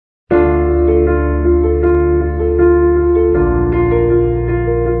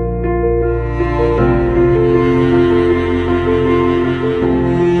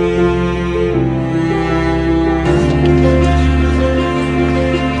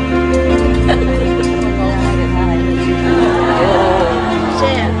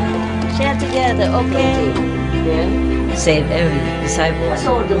save every disciple.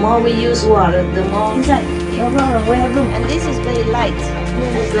 So the more we use water, the more. Inside, no problem, we have room. And this is very light.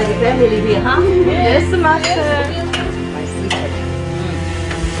 It's like a family here, huh? Yes, Master. My sister.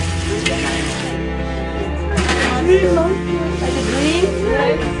 Like a dream.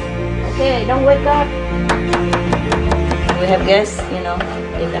 Okay, don't wake up. We have guests, in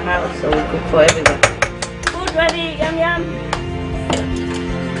the house, so we cook for everyone. Food ready, yum yum.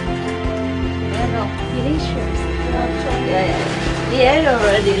 Delicious. Yeah. He ate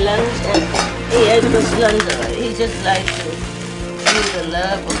already lunch and he ate his lunch already. He just likes to feel the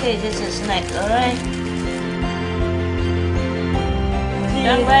love. Okay, this is a snack, alright?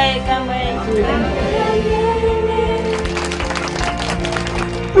 Come back.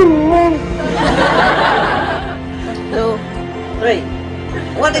 2, 3.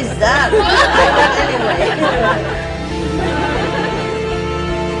 What is that? Anyway.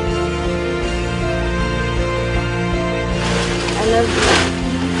 I love you.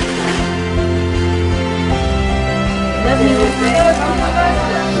 Love you.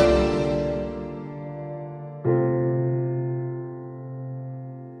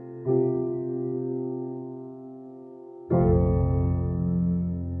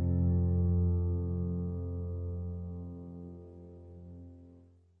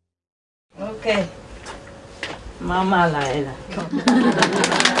 Okay. Mama 来了。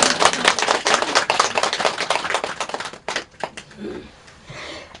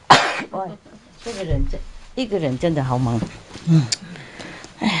哇，这个人一个人真的好忙。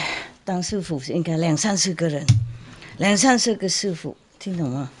当师傅应该2、3、4个人，2、3、4个师傅，听懂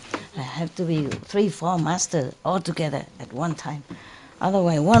吗？ I have to be 3, 4 masters all together at one time.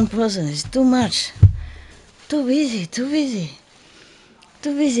 Otherwise, one person is too much. Too busy. Too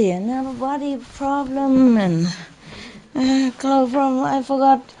busy, and have a body problem and clothes problem. I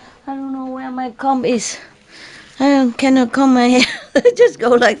forgot. I don't know where my comb is. I cannot comb my hair. Just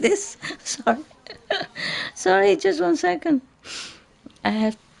go like this. Sorry, just 1 second.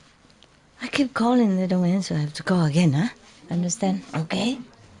 I keep calling, they don't answer. I have to call again, huh? Understand? Okay?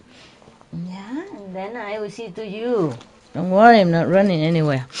 Yeah, and then I will see to you. Don't worry, I'm not running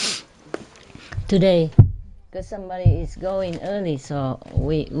anywhere. Today, because somebody is going early, so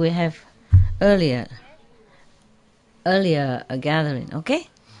we have earlier a gathering, okay?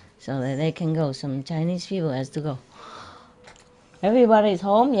 So that they can go. Some Chinese people has to go. Everybody's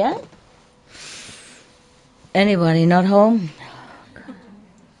home, yeah? Anybody not home?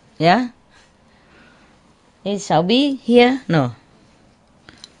 Yeah? Is Xiaobi here? No.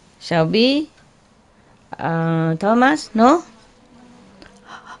 Xiaobi? Thomas? No?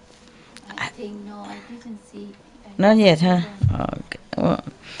 I think no, I didn't see. Not yet, huh? Okay. Well,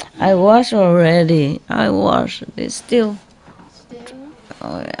 I wash already. It's still.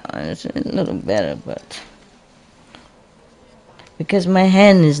 Oh yeah, it's a little better, but because my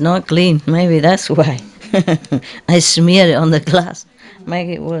hand is not clean, maybe that's why. I smear it on the glass, make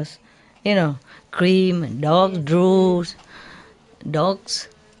it worse. Cream and dog drools, dogs,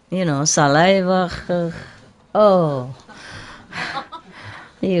 saliva. Oh,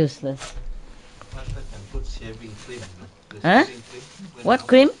 useless. Put shaving cream. Huh? What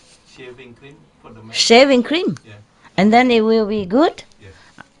cream? Shaving cream for the man. Shaving cream? Yeah. And then it will be good? Yes.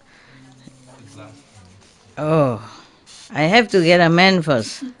 Oh, I have to get a man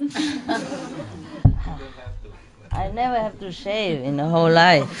first. I never have to shave in the whole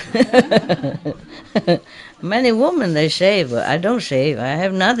life. Many women, they shave, but I don't shave. I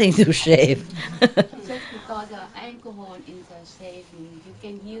have nothing to shave. Just because of alcohol in the shaving, you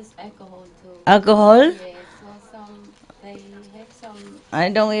can use alcohol too. Alcohol? Yes, so they have some. I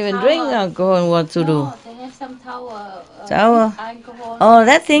don't even drink alcohol. What to do? No, they have some towel. Towel? With alcohol. Oh,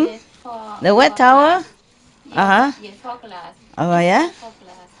 that thing? Yes, The wet towel? Yes, Uh-huh. Yes, for glass. Oh, yeah? For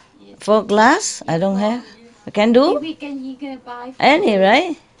glass. Yes. For glass? I don't have. I can do? Maybe you can buy. Any,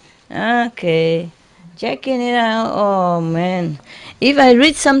 right? Okay. Checking it out. Oh, man. If I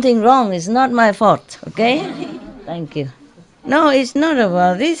read something wrong, it's not my fault, okay? Thank you. No, it's not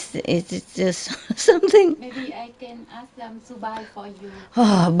about this. It's just something. Maybe I can ask them to buy for you.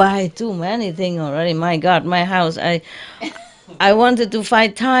 Oh, buy too many things already. My God, my house. I wanted to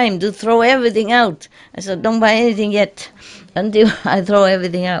find time to throw everything out. I said, don't buy anything yet until I throw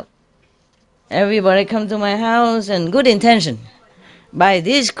everything out. Everybody come to my house and good intention. Buy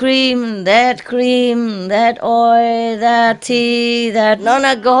this cream, that oil, that tea, that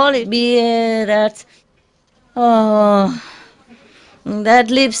non-alcoholic beer, that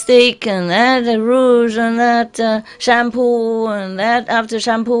lipstick and that rouge and that shampoo and that after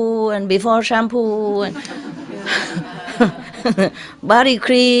shampoo and before shampoo and body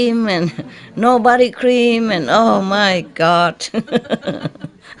cream and no body cream, and oh my God.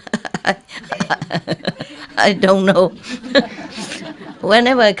 I, I don't know.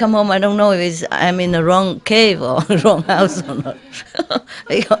 Whenever I come home, I don't know if I'm in the wrong cave or wrong house or not.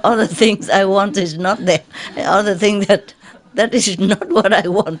 All the things I want is not there. All the things that is not what I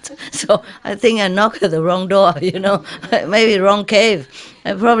want. So I think I knock at the wrong door, maybe wrong cave.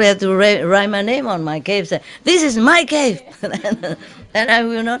 I probably have to write my name on my cave, say, this is my cave. And I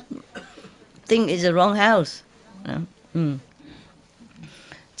will not think it's the wrong house.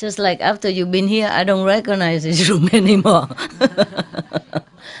 Just like after you've been here, I don't recognize this room anymore.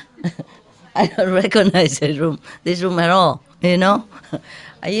 I don't recognize this room at all,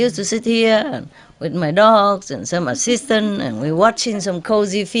 I used to sit here with my dogs and some assistant, and we're watching some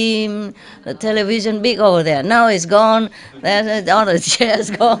cozy film, the television big over there. Now it's gone, all the chairs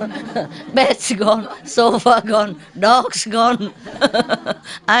gone, beds gone, sofa gone, dogs gone.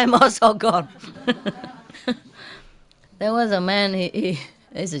 I'm also gone. There was a man,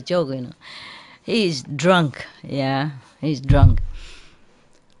 it's a joke, he's drunk, he's drunk.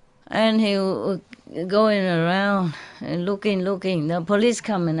 And he was going around and looking. The police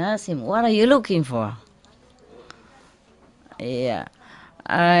come and ask him, what are you looking for? He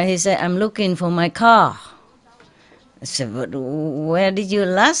said, I'm looking for my car. I said, but where did you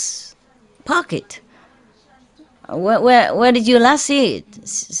last park it? Where did you last see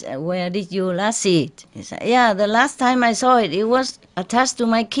it? Where did you last see it? He said, yeah, the last time I saw it, it was attached to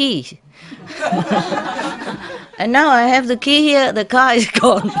my key. And now I have the key here, the car is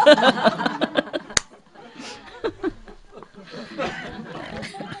gone.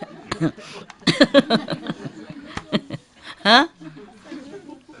 Huh?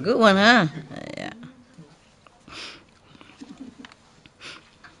 Good one, huh? Yeah.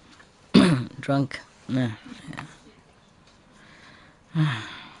 Drunk. No.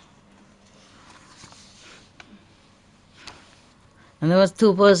 And there was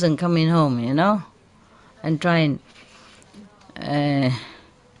two person coming home, and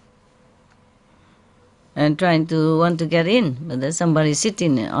trying to want to get in, but there's somebody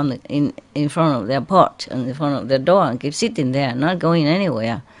sitting in front of their porch, in front of their door, and keep sitting there, not going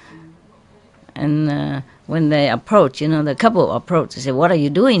anywhere. And when they approach, the couple approach, they say, what are you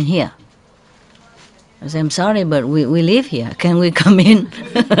doing here? I say, I'm sorry, but we live here. Can we come in?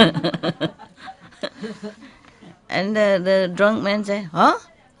 And the drunk man say, huh?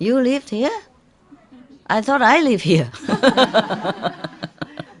 You lived here? I thought I live here.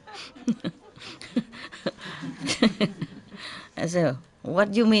 I said,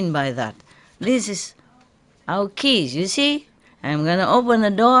 what do you mean by that? This is our keys, you see? I'm going to open the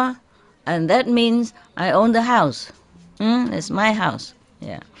door, and that means I own the house. It's my house.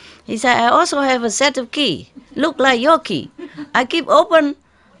 Yeah. He said, I also have a set of keys. Look like your key. I keep open,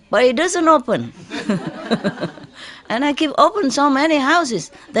 but it doesn't open. And I keep open so many houses.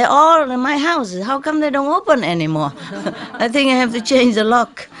 They're all in my houses. How come they don't open anymore? I think I have to change the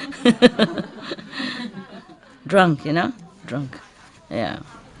lock. Drunk, Drunk. Yeah.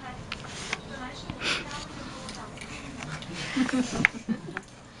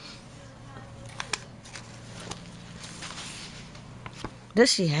 Does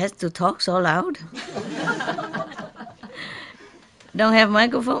she have to talk so loud? Don't have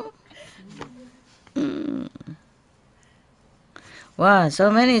microphone? Wow, so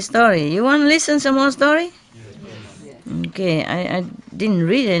many stories. You want to listen some more story? Okay, I didn't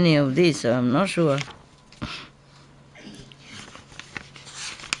read any of these, so I'm not sure.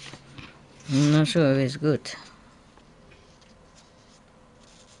 I'm not sure if it's good.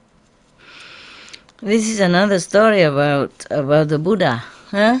 This is another story about the Buddha,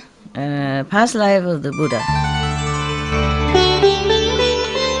 past life of the Buddha.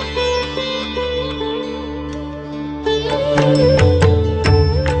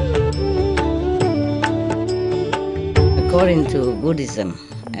 According to Buddhism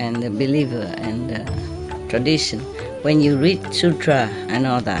and the believer and the tradition, when you read sutra and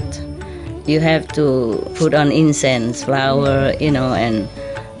all that, you have to put on incense, flower, and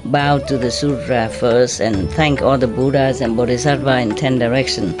bow to the sutra first and thank all the Buddhas and Bodhisattva in 10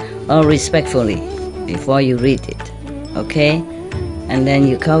 directions, all respectfully, before you read it, okay? And then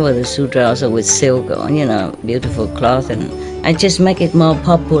you cover the sutra also with silk, beautiful cloth, and I just make it more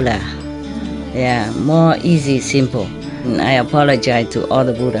popular, more easy, simple. And I apologize to all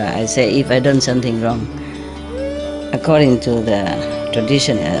the Buddha. I say if I done something wrong, according to the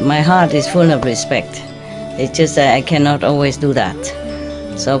tradition, my heart is full of respect. It's just that I cannot always do that.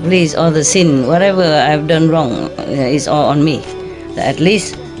 So please, all the sin, whatever I've done wrong, is all on me. At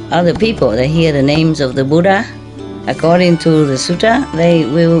least other people, they hear the names of the Buddha, according to the sutta, they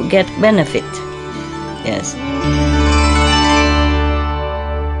will get benefit. Yes.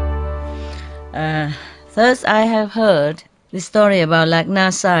 First, I have heard the story about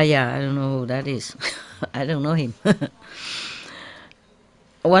Lặc-Na-Sà-Gia. I don't know who that is. I don't know him.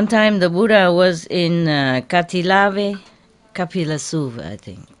 One time the Buddha was in Katilave, Kapilasuva, I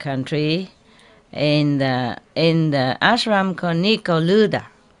think, country, in the ashram called Nikoluda,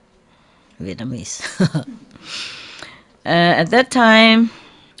 Vietnamese. At that time,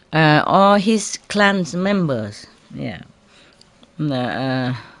 all his clan's members,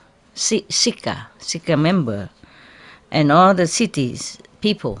 Sikha member, and all the cities,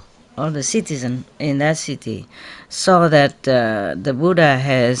 people, all the citizens in that city saw that the Buddha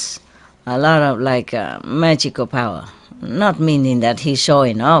has a lot of magical power. Not meaning that he's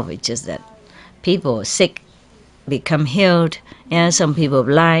showing off, it's just that people sick become healed, some people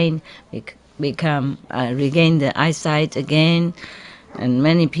blind become regain the eyesight again, and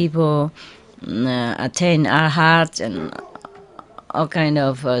many people attain arhat and all kind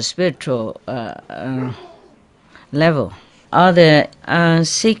of spiritual level. All the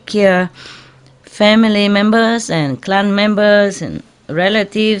Sikh family members and clan members and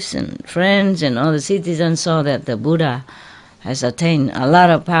relatives and friends and all the citizens saw that the Buddha has attained a lot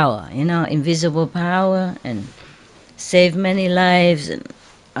of power, invisible power, and saved many lives and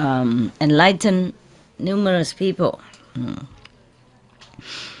enlightened numerous people.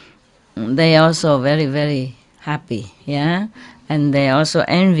 They also very, very happy, and they also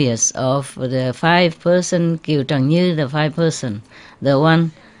envious of the 5-person Kiều Trần Như, the 5-person, the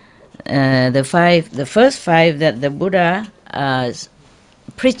first 5 that the Buddha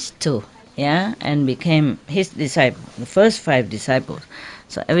preached to, and became his disciple, the first 5 disciples.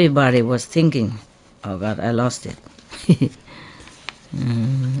 So everybody was thinking, oh God, I lost it.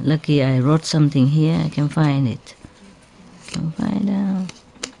 Lucky I wrote something here, I can find it. Can find out.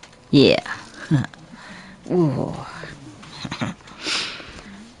 Yeah. Ooh.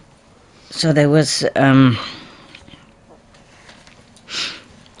 So they was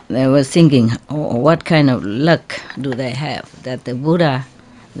thinking, what kind of luck do they have that the Buddha,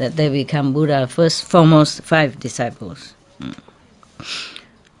 that they become Buddha first, foremost 5 disciples.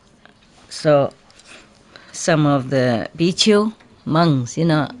 So some of the Bhikkhu monks,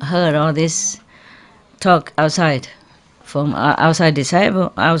 heard all this talk outside from outside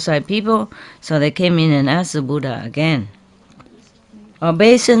people, so they came in and asked the Buddha again.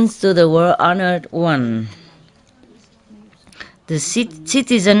 Obeisance to the world-honored one. The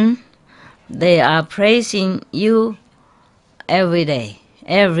citizen, they are praising you every day,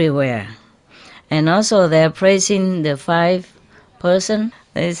 everywhere. And also they are praising the 5-person.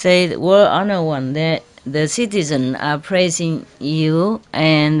 They say, the world-honored one, the citizen are praising you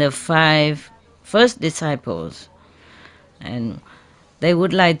and the 5 first disciples. And they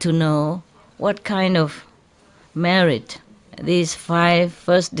would like to know what kind of merit these 5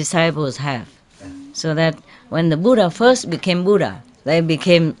 first disciples have, so that when the Buddha first became Buddha, they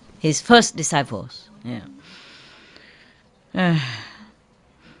became his first disciples. They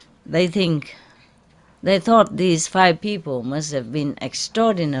thought these 5 people must have been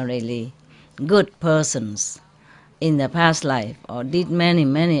extraordinarily good persons in the past life, or did many,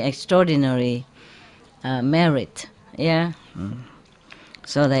 many extraordinary merit.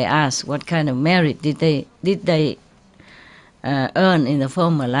 So they asked, what kind of merit did they earn in the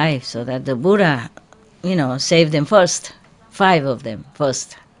former life, so that the Buddha, saved them first, 5 of them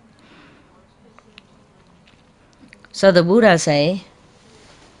first. So the Buddha say,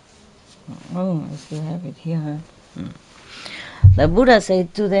 I still have it here. The Buddha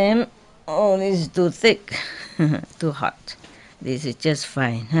said to them, oh, this is too thick, too hot. This is just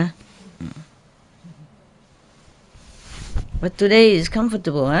fine, But today is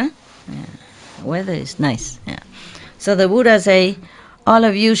comfortable, Weather is nice, So the Buddha say, all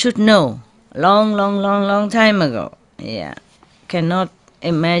of you should know, long time ago, cannot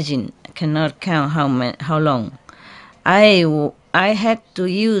imagine, cannot count how long, I had to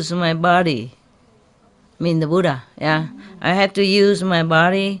use my body, the Buddha, I had to use my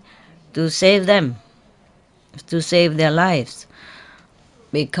body to save them, to save their lives,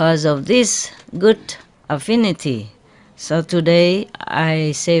 because of this good affinity. So today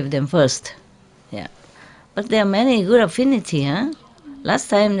I save them first. But there are many good affinity, Last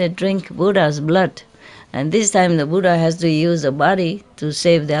time they drink Buddha's blood, and this time the Buddha has to use the body to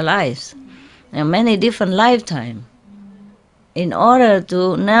save their lives. There are many different lifetimes in order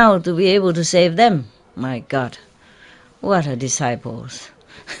to now to be able to save them. My God, what are disciples?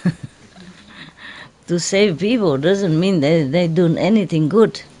 To save people doesn't mean they do anything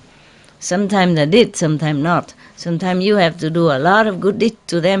good. Sometimes they did, sometimes not. Sometimes you have to do a lot of good deeds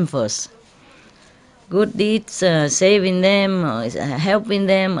to them first. Good deeds, saving them, or helping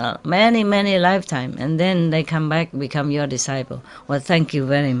them, many, many lifetimes, and then they come back, become your disciple. Well, thank you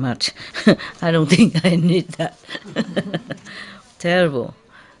very much. I don't think I need that. Terrible.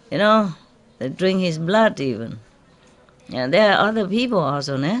 You know, they drink his blood even. Yeah, there are other people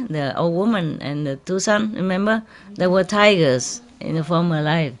also, né? The old woman and the two sons, remember? They were tigers in the former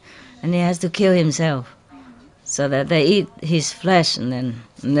life, and he has to kill himself so that they eat his flesh, and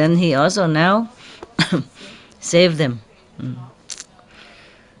then he also now save them.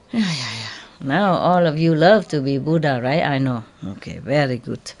 Yeah. Now all of you love to be Buddha, right? I know. Okay, very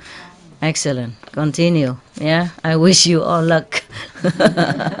good. Excellent. Continue. Yeah, I wish you all luck.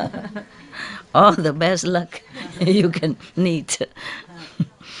 All the best luck you can need.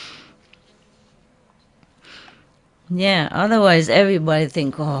 Yeah, otherwise everybody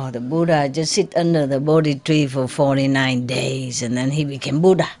think, oh, the Buddha just sit under the Bodhi tree for 49 days and then he became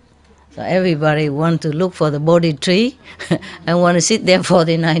Buddha. So everybody want to look for the Bodhi tree and want to sit there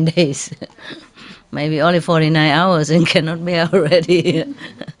 49 days. Maybe only 49 hours and cannot bear already.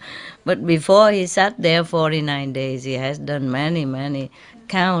 But before he sat there 49 days, he has done many,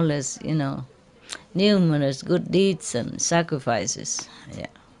 countless, numerous good deeds and sacrifices. Yeah.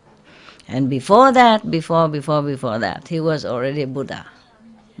 And before that, before that, he was already Buddha.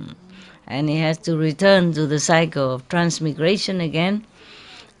 And he has to return to the cycle of transmigration again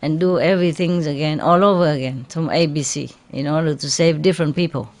and do everything again, all over again, from ABC, in order to save different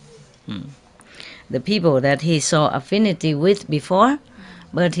people. The people that he saw affinity with before,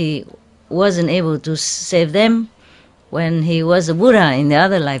 but he wasn't able to save them when he was a Buddha in the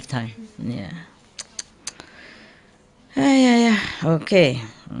other lifetime. Yeah. Okay.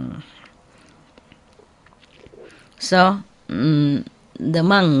 So the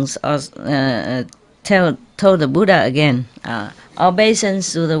monks told the Buddha again,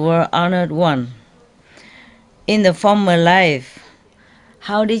 obeisance to the world honored one. In the former life,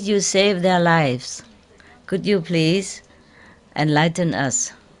 how did you save their lives? Could you please enlighten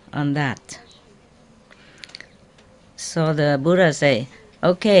us on that? So the Buddha say,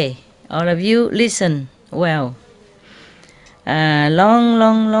 okay, all of you listen well.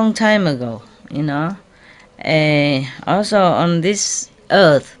 Long time ago, also on this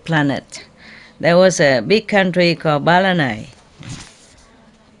earth planet, there was a big country called Balanai.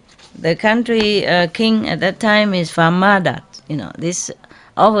 The country king at that time is Famadat. This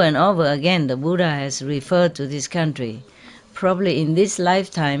over and over again the Buddha has referred to this country. Probably in this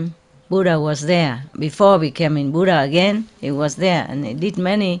lifetime, Buddha was there. Before becoming Buddha again, he was there and he did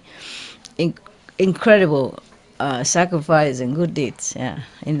many incredible sacrifice and good deeds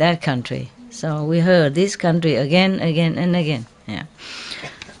in that country. So we heard this country again and again. Yeah.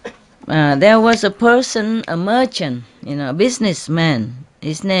 There was a person, a merchant, a businessman.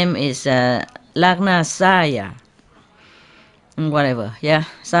 His name is Lặc-Na-Sà-Gia. Whatever, yeah,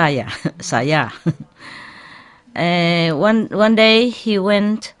 Saya. One day he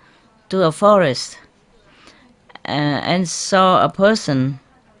went to a forest and saw a person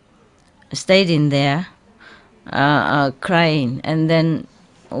stayed in there crying, and then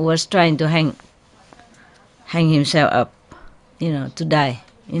was trying to hang himself up, to die,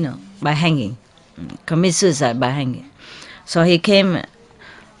 by hanging, commit suicide by hanging. So he came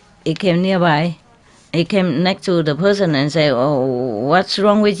nearby. He came next to the person and said, "Oh, what's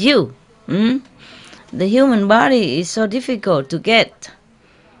wrong with you? The human body is so difficult to get,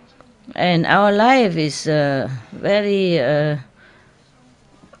 and our life is very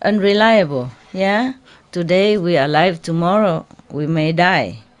unreliable. Yeah, today we are alive, tomorrow we may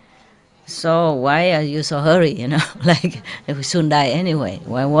die. So why are you so hurry? Like we soon die anyway.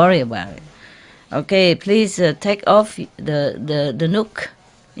 Why worry about it? Okay, please take off the nook,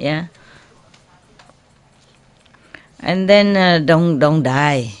 yeah." And then don't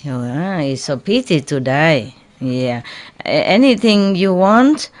die. It's so pity to die. Yeah. Anything you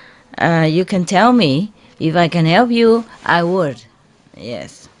want, you can tell me. If I can help you, I would.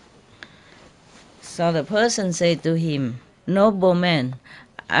 Yes. So the person said to him, "Noble man,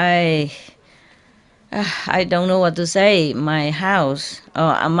 I don't know what to say. My house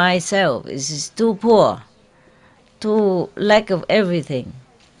or myself is too poor, too lack of everything.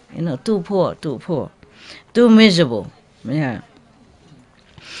 Too poor. Too miserable, yeah.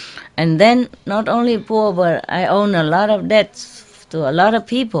 And then not only poor, but I own a lot of debts to a lot of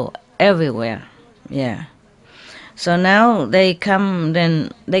people everywhere, yeah. So now they came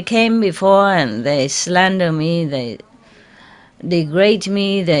before and they slander me, they degrade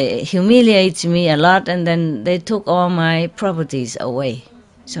me, they humiliate me a lot, and then they took all my properties away.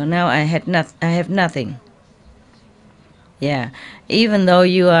 So now I have nothing. Yeah, even though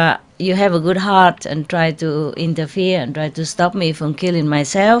you have a good heart and try to interfere and try to stop me from killing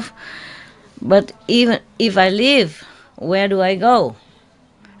myself, but even if I leave, where do I go?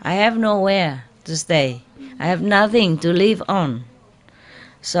 I have nowhere to stay. I have nothing to live on.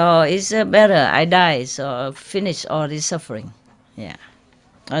 So it's better I die, so finish all this suffering. Yeah,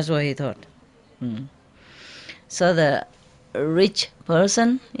 that's what he thought. So the rich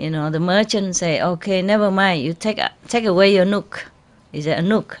person, the merchant say, okay, never mind, you take away your nook. Is it a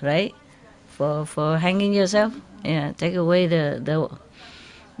nook, right? For hanging yourself? Yeah, take away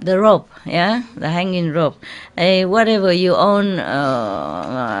the rope, yeah, the hanging rope. Whatever you own,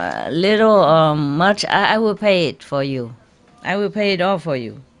 little or much, I will pay it for you. I will pay it all for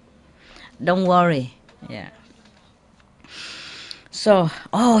you. Don't worry. Yeah. So,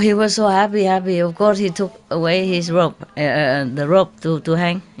 he was so happy. Of course, he took away his rope, the rope to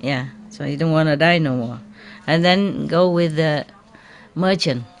hang. Yeah. So he don't want to die no more. And then go with the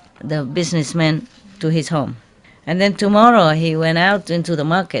merchant, the businessman, to his home. And then tomorrow he went out into the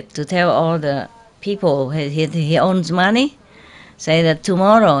market to tell all the people he owns money, say that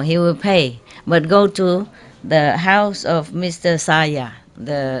tomorrow he will pay, but go to the house of Mr. Saya,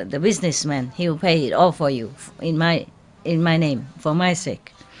 the businessman. He will pay it all for you in my name, for my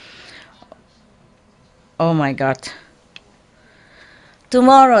sake. Oh my God.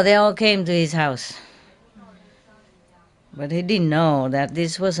 Tomorrow they all came to his house. But he didn't know that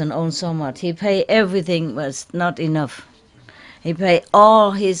this person owned so much. He paid everything, but it's not enough. He paid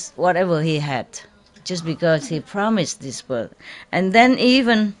all his whatever he had, just because he promised this person. And then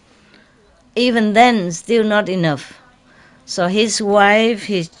even then, still not enough. So his wife,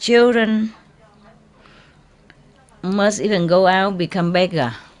 his children must even go out, become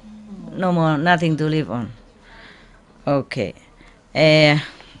beggar. No more, nothing to live on. Okay.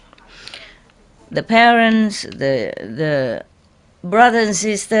 The parents, the brother and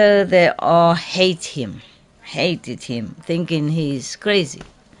sister, they all hated him, thinking he's crazy.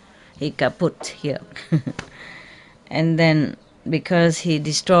 He kaput here. And then because he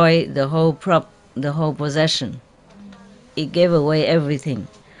destroyed the whole possession, he gave away everything.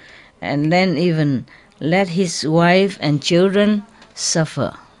 And then even let his wife and children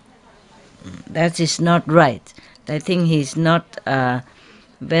suffer. That is not right. They think he's not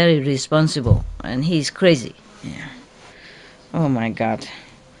very responsible, and he's crazy. Yeah. Oh my God.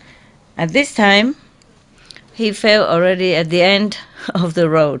 At this time, he fell already at the end of the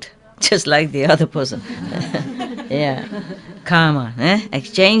road, just like the other person. Yeah. Karma,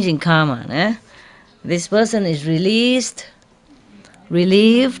 exchanging karma. This person is relieved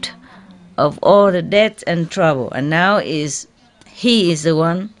of all the debt and trouble, and now he is the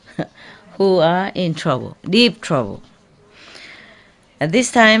one who are in trouble, deep trouble. At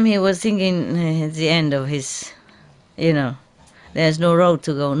this time, he was thinking at the end of his, there's no road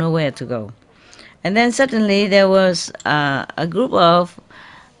to go, nowhere to go. And then suddenly there was a group of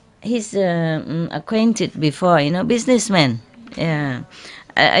his acquainted before, businessmen. Yeah,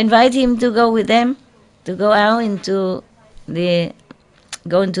 invite him to go with them, to go out into the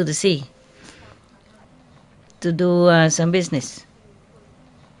sea, to do some business.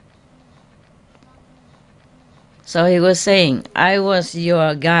 So he was saying, I was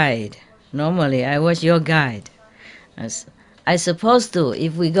your guide. Normally, I was your guide. I supposed to,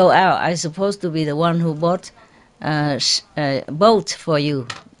 if we go out, I supposed to be the one who bought a boat for you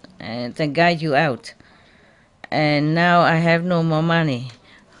and to guide you out. And now I have no more money.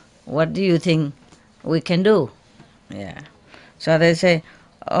 What do you think we can do? Yeah. So they say,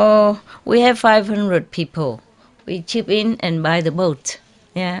 we have 500 people. We chip in and buy the boat.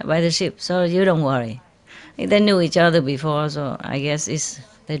 Yeah, buy the ship. So you don't worry. They knew each other before, so I guess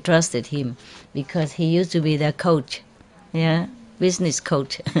they trusted him because he used to be their coach, business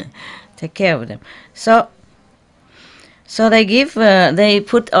coach, take care of them. So they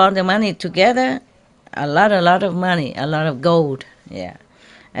put all the money together, a lot of money, a lot of gold,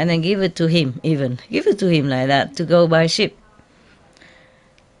 and then give it to him like that to go by ship.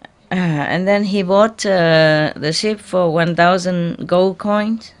 And then he bought the ship for 1,000 gold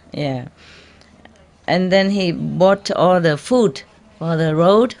coins, And then he bought all the food for the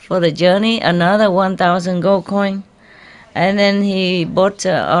road, for the journey, another 1,000 gold coin. And then he bought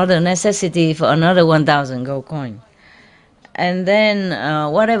all the necessity for another 1,000 gold coin. And then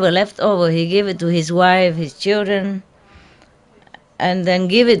whatever left over, he gave it to his wife, his children, and then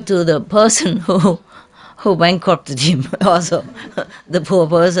give it to the person who bankrupted him also, the poor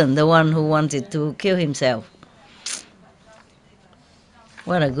person, the one who wanted to kill himself.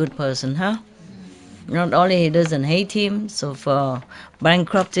 What a good person, huh? Not only he doesn't hate him, so for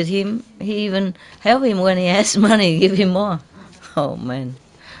bankrupted him, he even help him when he has money, give him more. Oh man,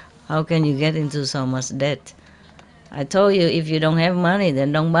 how can you get into so much debt? I told you, if you don't have money,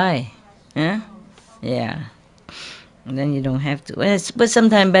 then don't buy. Huh? Yeah. And then you don't have to. But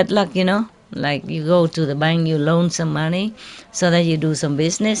sometimes bad luck, Like you go to the bank, you loan some money so that you do some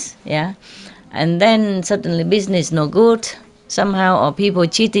business, yeah? And then suddenly business no good somehow, or people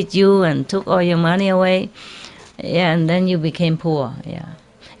cheated you and took all your money away. Yeah, and then you became poor, yeah.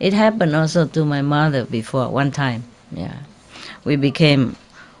 It happened also to my mother before, one time, yeah. We became,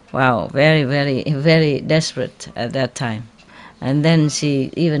 wow, very, very, very desperate at that time. And then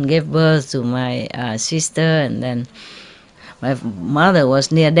she even gave birth to my sister, and then my mother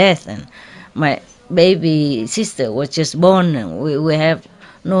was near death, and my baby sister was just born, and we have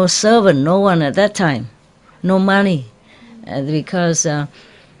no servant, no one at that time, no money, because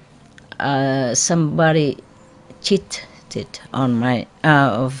somebody cheated on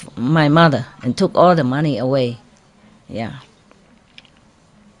of my mother and took all the money away. Yeah.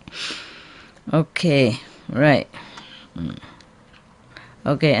 Okay, right.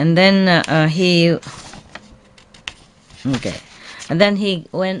 Okay, and then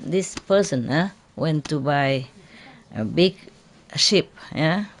this person went to buy a big ship,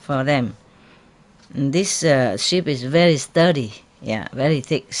 yeah, for them. And this ship is very sturdy, yeah, very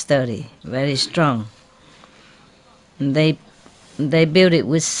thick, sturdy, very strong. And they built it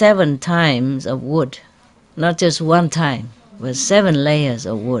with 7 times of wood, not just one time, but 7 layers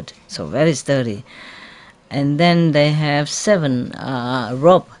of wood, so very sturdy. And then they have 7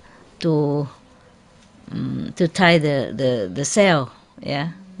 rope to tie the sail,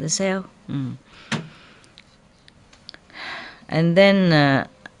 yeah, the sail. And then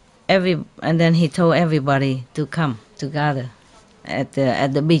and then he told everybody to come to gather at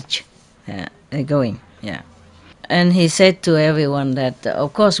the beach. They're going, yeah. And he said to everyone that,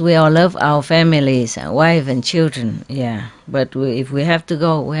 of course, we all love our families, our wife and children, yeah. But if we have to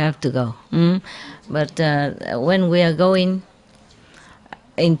go, we have to go. But when we are going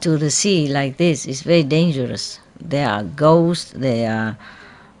into the sea like this, it's very dangerous. There are ghosts, there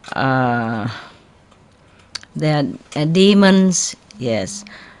are demons, yes.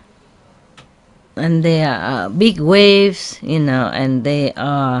 And there are big waves, and they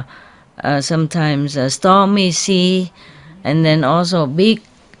are sometimes a stormy sea, and then also big.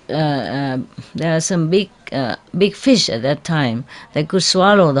 There are some big fish at that time that could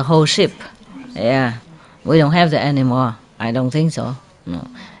swallow the whole ship. Yeah, we don't have that anymore. I don't think so. No,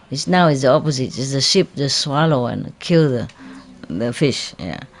 it's the opposite. It's the ship just swallow and kill the fish.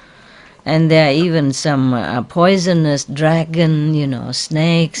 Yeah. And there are even some poisonous dragon,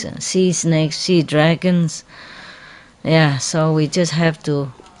 snakes, sea snakes, sea dragons. Yeah, so we just have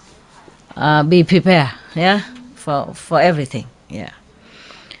to be prepared, yeah, for everything, yeah.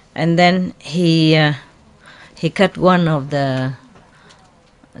 And then he cut one of the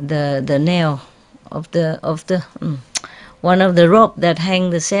nail of the one of the rope that hang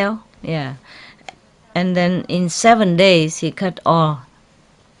the sail, yeah. And then in 7 days he cut all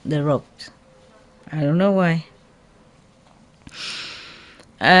the ropes. I don't know why.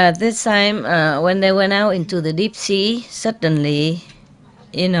 This time, when they went out into the deep sea, suddenly,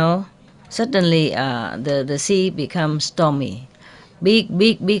 the sea becomes stormy. Big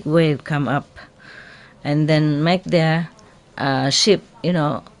wave come up, and then make their ship,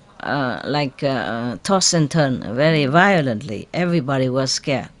 toss and turn very violently. Everybody was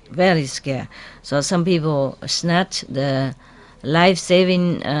scared, very scared. So some people snatched the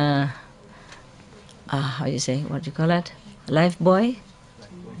life-saving, how you say, what do you call that? Life buoy?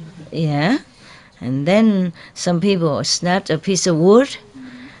 Yeah. And then some people snatch a piece of wood.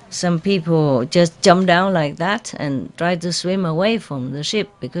 Some people just jump down like that and try to swim away from the ship,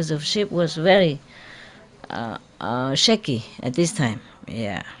 because the ship was very shaky at this time.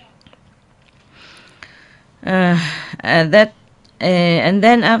 Yeah. And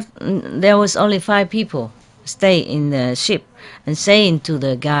then there was only 5 people stay in the ship and saying to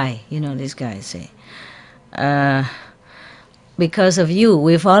the guy, this guy say, because of you,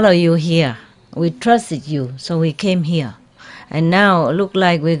 we follow you here. We trusted you, so we came here. And now look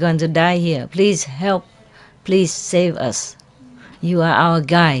like we're going to die here. Please help. Please save us. You are our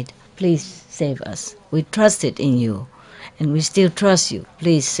guide. Please save us. We trusted in you, and we still trust you.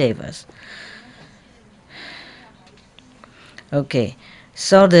 Please save us. Okay,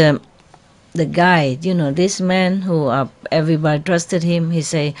 so the guide, this man who everybody trusted him, he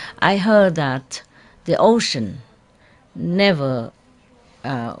say, I heard that the ocean never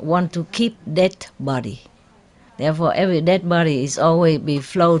want to keep dead body. Therefore, every dead body is always be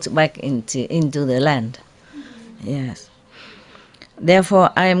floated back into the land. Yes.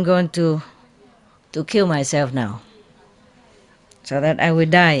 Therefore, I am going to kill myself now, so that I will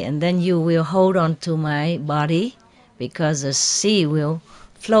die, and then you will hold on to my body, because the sea will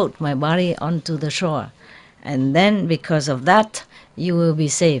float my body onto the shore, and then because of that, you will be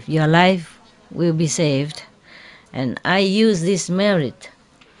saved. Your life will be saved, and I use this merit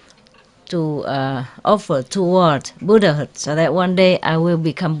to offer toward Buddhahood, so that one day I will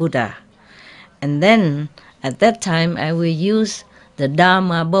become Buddha. And then, at that time, I will use the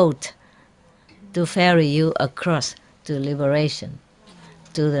Dharma boat to ferry you across to liberation,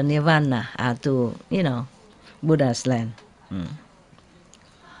 to the Nirvana, to, Buddha's land.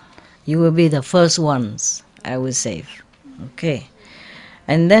 You will be the first ones I will save. Okay.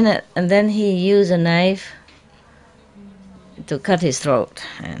 And then he used a knife to cut his throat,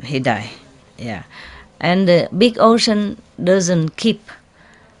 and he died. Yeah. And the big ocean doesn't keep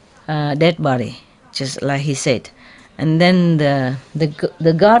dead body, just like he said. And then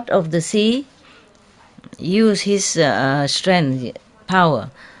the god of the sea used his strength, power,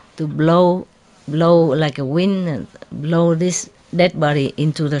 to blow like a wind, and blow this dead body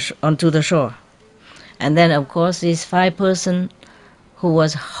onto the shore. And then, of course, these 5 persons who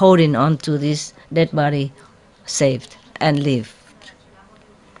was holding on to this dead body saved and lived.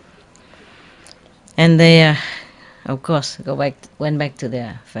 And they, of course, went back to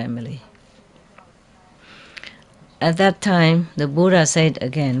their family. At that time, the Buddha said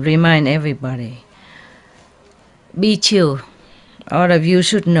again, remind everybody, be chill. All of you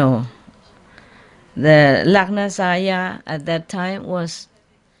should know. The Lặc-Na-Sà-Gia at that time was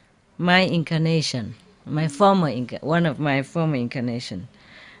my incarnation, one of my former incarnation.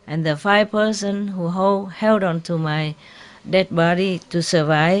 And the 5 persons who held on to my dead body to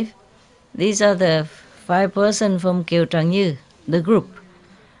survive, these are the 5 persons from Kiều Tràng Như, the group.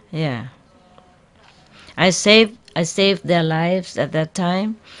 Yeah. I saved their lives at that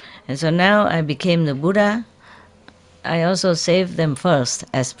time, and so now I became the Buddha. I also saved them first,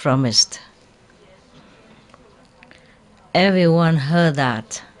 as promised. Everyone heard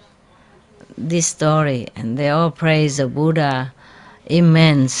this story, and they all praised the Buddha,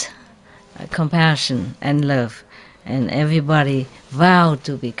 immense compassion and love, and everybody vowed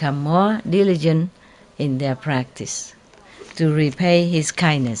to become more diligent in their practice, to repay his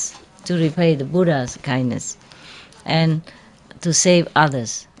kindness, to repay the Buddha's kindness, and to save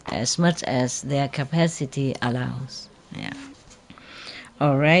others as much as their capacity allows. Yeah.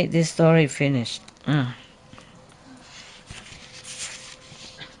 All right, this story finished.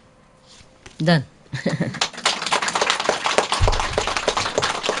 Done.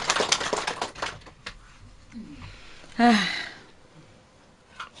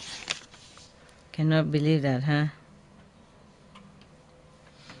 Cannot believe that, huh?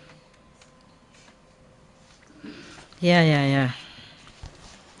 Yeah.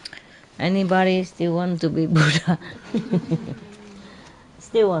 Anybody still want to be Buddha?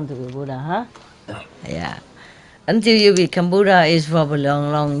 Still want to be Buddha, huh? Yeah. Until you become Buddha is for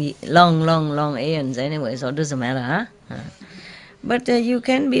long eons anyway, so it doesn't matter, huh? But you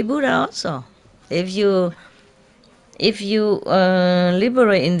can be Buddha also. If you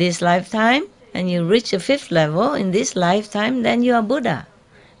liberate in this lifetime and you reach the 5th level in this lifetime, then you are Buddha,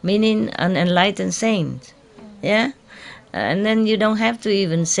 meaning an enlightened saint. Yeah? And then you don't have to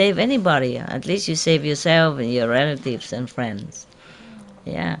even save anybody. At least you save yourself and your relatives and friends.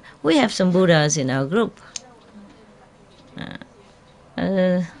 Yeah. We have some Buddhas in our group.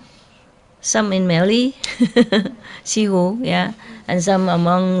 Some in Meli, Sihu, yeah, and some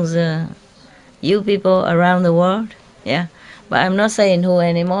amongst you people around the world, yeah. But I'm not saying who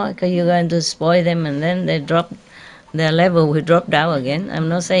anymore, because you're going to spoil them, and then their level will drop down again. I'm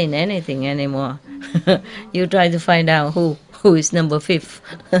not saying anything anymore. You try to find out who is number 5th.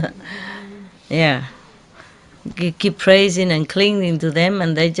 Yeah. Keep praising and clinging to them,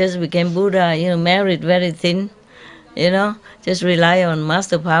 and they just became Buddha, married very thin. Just rely on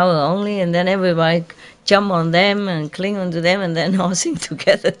master power only, and then everybody jump on them and cling onto them, and then all sing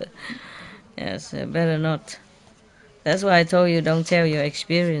together. Yes, better not. That's why I told you don't tell your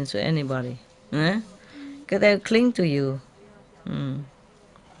experience to anybody, because they'll cling to you.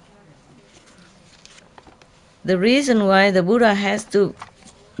 The reason why the Buddha has to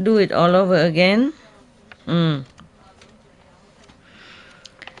do it all over again,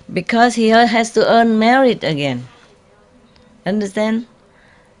 because he has to earn merit again. Understand?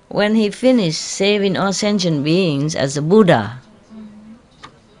 When he finished saving all sentient beings as a Buddha,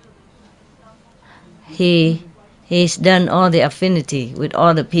 he's done all the affinity with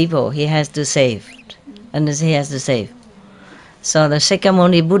all the people he has to save. and he has to save. So the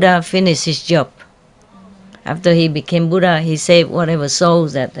Shakyamuni Buddha finished his job. After he became Buddha, he saved whatever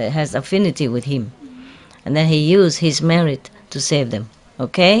souls that has affinity with him. And then he used his merit to save them.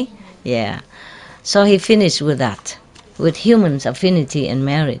 Okay? Yeah. So he finished with that, with humans' affinity and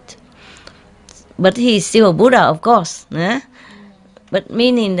merit. But he is still a Buddha, of course. But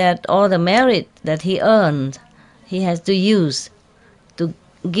meaning that all the merit that he earned, he has to use to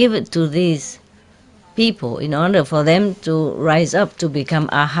give it to these people in order for them to rise up to become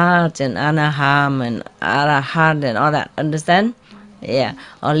Ahat and Anaham and Arahat and all that. Understand? Yeah.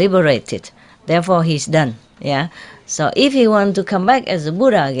 Or liberated. Therefore he's done. Yeah. So if he wants to come back as a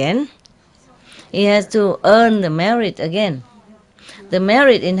Buddha again, he has to earn the merit again. The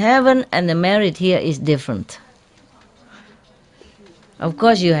merit in heaven and the merit here is different. Of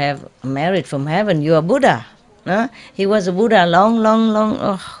course you have merit from heaven. You are Buddha. He was a Buddha long,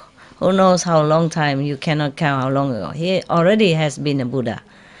 who knows how long time, you cannot count how long ago. He already has been a Buddha.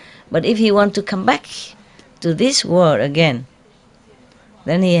 But if he wants to come back to this world again,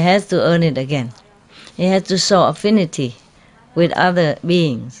 then he has to earn it again. He has to show affinity with other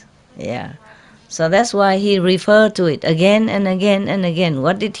beings. Yeah. So that's why he referred to it again and again and again.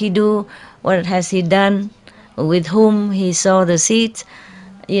 What did he do? What has he done? With whom he saw the seeds?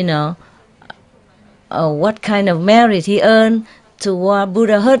 What kind of merit he earned toward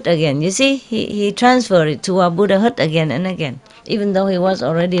Buddhahood again. You see, he transferred it toward Buddhahood again and again, even though he was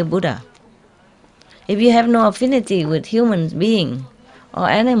already a Buddha. If you have no affinity with human being or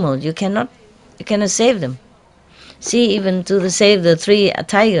animals, you cannot save them. See, even to save the 3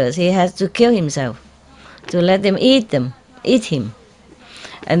 tigers, he has to kill himself, to let them eat him.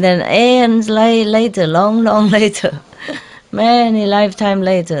 And then aeons later, long later, many lifetime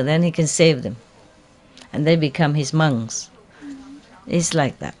later, then he can save them. And they become his monks. It's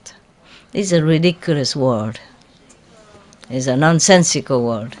like that. It's a ridiculous world. It's a nonsensical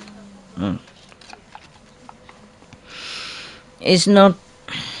world. It's not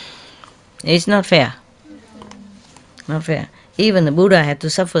fair. Not fair. Even the Buddha had to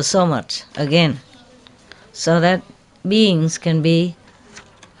suffer so much again, so that beings can be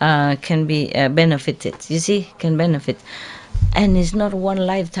benefited. You see, can benefit, and it's not one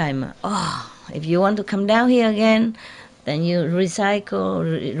lifetime. If you want to come down here again, then you recycle,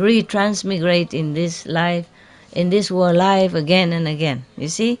 retransmigrate in this life, in this world life again and again. You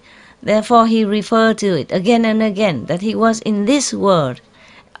see, therefore he referred to it again and again that he was in this world,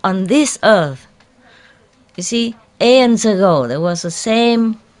 on this earth. You see. Aeons ago, there was the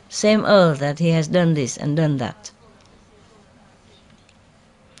same earth that he has done this and done that.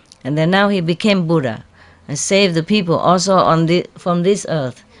 And then now he became Buddha and saved the people also from this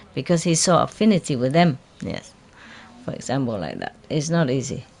earth because he saw affinity with them. Yes, for example, like that. It's not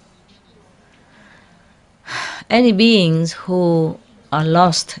easy. Any beings who are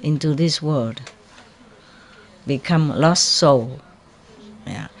lost into this world become lost soul.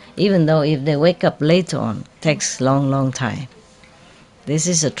 Yeah. Even though if they wake up later on, takes long time. This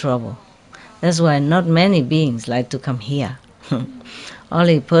is a trouble. That's why not many beings like to come here.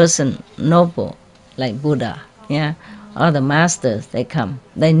 Only person noble like Buddha, or the masters, they come.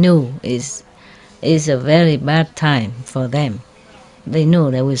 They knew is a very bad time for them. They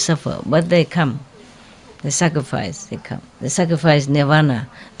knew they will suffer, but they come. They sacrifice, they come. They sacrifice nirvana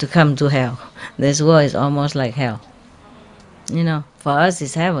to come to hell. This world is almost like hell. For us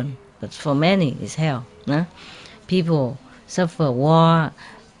it's heaven, but for many it's hell. People suffer war,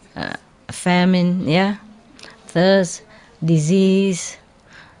 famine, thirst, disease,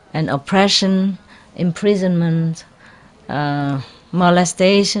 and oppression, imprisonment,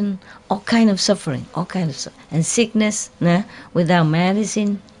 molestation, all kind of suffering, and sickness without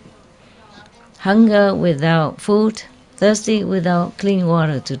medicine, hunger without food, thirsty without clean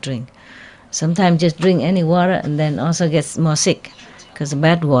water to drink. Sometimes just drink any water and then also gets more sick because of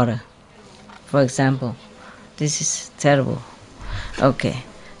bad water, for example. This is terrible. Okay,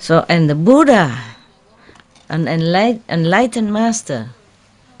 so and the Buddha, an enlightened master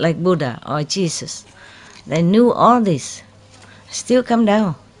like Buddha or Jesus, they knew all this, still come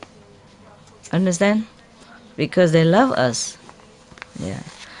down. Understand? Because they love us. Yeah,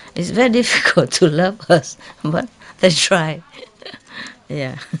 it's very difficult to love us, but they try.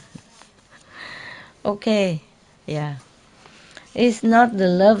 Yeah. Okay, yeah. It's not the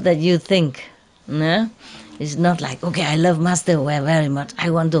love that you think, no? It's not like, okay, I love Master very much. I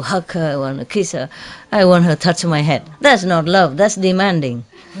want to hug her, I want to kiss her, I want her to touch my head. That's not love, that's demanding.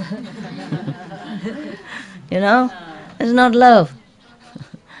 It's not love.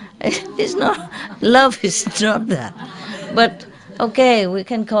 It's not, love is not that. But Okay, we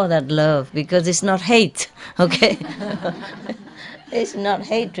can call that love because it's not hate. Okay, it's not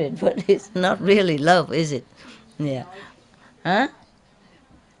hatred, but it's not really love, is it? Yeah. Huh?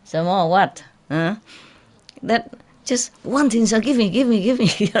 Some more what? Huh? That just wanting, so give me,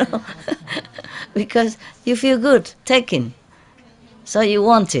 you know, because you feel good taking, so you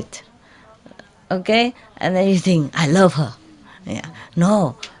want it. Okay, and then you think, I love her. Yeah.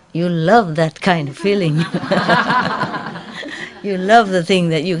 No, you love that kind of feeling. You love the thing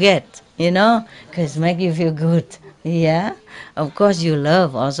that you get, you know, because it makes you feel good. Yeah. Of course you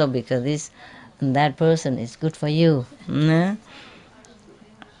love also because that person is good for you. Mm?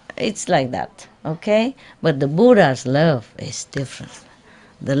 It's like that, okay? But the Buddha's love is different.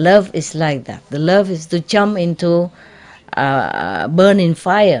 The love is like that. The love is to jump into burning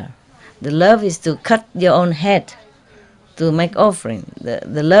fire. The love is to cut your own head to make offering.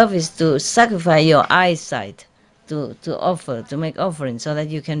 The love is to sacrifice your eyesight to offer, to make offering so that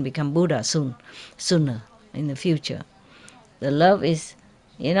you can become Buddha sooner in the future. The love is,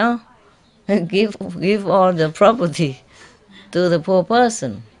 you know, give all the property to the poor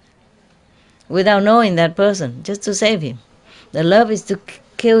person without knowing that person, just to save him. The love is to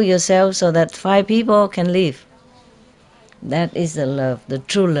kill yourself so that 5 people can live. That is the love, the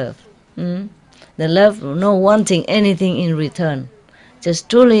true love. The love, no wanting anything in return, just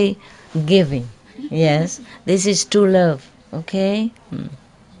truly giving. Yes, this is true love, okay?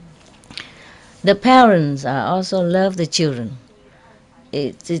 The parents are also love the children.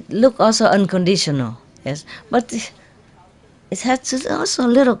 It look also unconditional, yes, but it has also a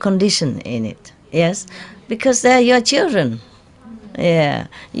little condition in it, yes, because they're your children. Yeah,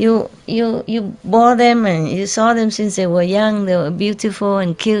 you bore them and you saw them since they were young. They were beautiful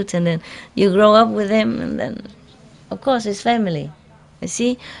and cute, and then you grow up with them, and then, of course, it's family. You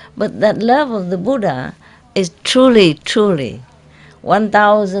see, but that love of the Buddha is truly,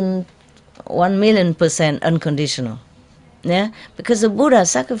 1,000,000% unconditional. Yeah, because the Buddha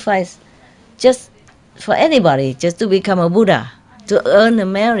sacrificed just for anybody, just to become a Buddha, to earn the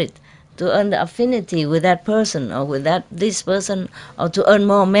merit, to earn the affinity with that person or with this person, or to earn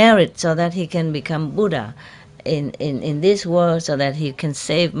more merit so that he can become Buddha in this world, so that he can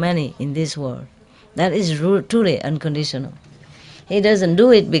save many in this world. That is truly unconditional. He doesn't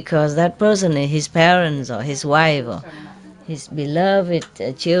do it because that person is his parents or his wife or his beloved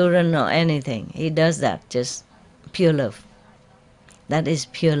children or anything. He does that, just pure love. That is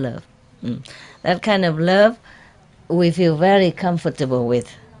pure love. That kind of love we feel very comfortable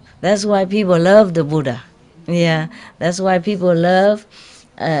with. That's why people love the Buddha. Yeah, that's why people love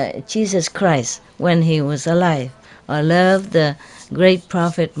Jesus Christ when he was alive, or love the great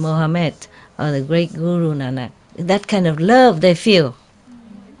prophet Muhammad or the great Guru Nanak. That kind of love they feel.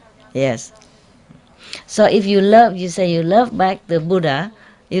 Yes. So if you love, you say you love back the Buddha,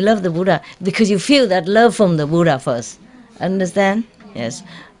 you love the Buddha because you feel that love from the Buddha first. Understand? Yes.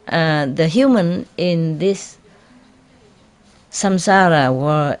 The human in this samsara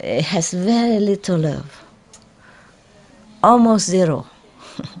world has very little love, almost zero.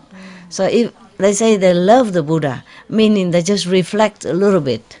 So if they say they love the Buddha, meaning they just reflect a little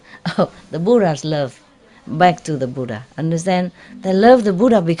bit of the Buddha's love back to the Buddha. Understand? They love the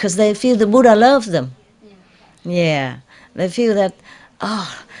Buddha because they feel the Buddha loves them. Yeah. They feel that,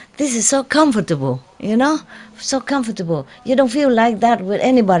 this is so comfortable, you know? So comfortable. You don't feel like that with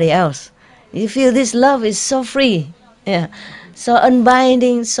anybody else. You feel this love is so free. Yeah. So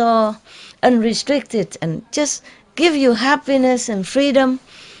unbinding, so unrestricted, and just give you happiness and freedom,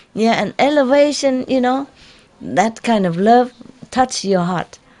 yeah, and elevation, you know. That kind of love touch your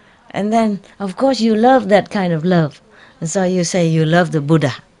heart. And then, of course, you love that kind of love. And so you say you love the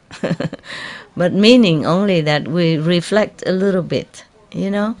Buddha. But meaning only that we reflect a little bit, you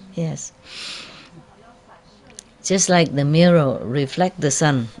know? Yes. Just like the mirror reflect the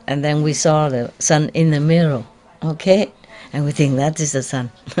sun, and then we saw the sun in the mirror, okay? And we think that is the sun.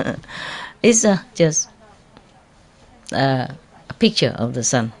 It's just a picture of the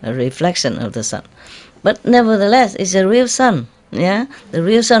sun, a reflection of the sun. But nevertheless, it's a real sun, yeah? The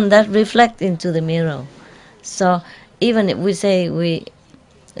real sun that reflects into the mirror. So even if we say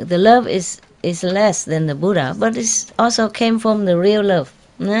the love is less than the Buddha, but it also came from the real love.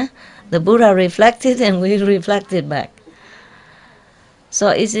 Yeah? The Buddha reflected and we reflected back. So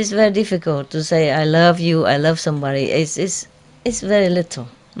it is very difficult to say, I love you, I love somebody. It's very little.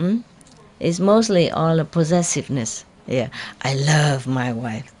 It's mostly all a possessiveness. Yeah, I love my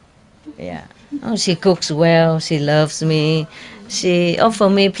wife. Yeah. Oh, she cooks well, she loves me, she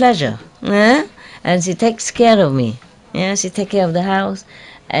offers me pleasure. Yeah? And she takes care of me. Yeah, she takes care of the house,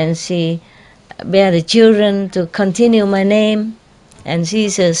 and she bear the children to continue my name. and she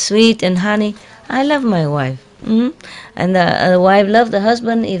says, sweet and honey, I love my wife. And the wife loves the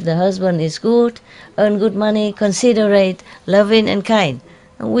husband if the husband is good, earn good money, considerate, loving and kind.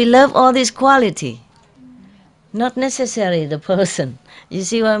 We love all this quality, not necessarily the person. You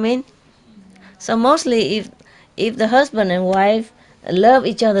see what I mean? So mostly if the husband and wife love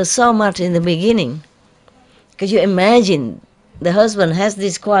each other so much in the beginning, because you imagine the husband has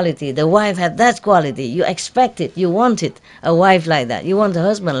this quality, the wife had that quality, you expect it, you want it, a wife like that, you want a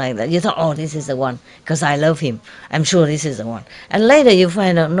husband like that, you thought, oh, this is the one, because I love him, I'm sure this is the one. And later you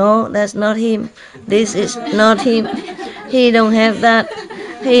find out, no, that's not him, this is not him, he don't have that,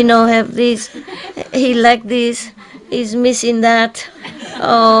 he don't have this, he like this, he's missing that,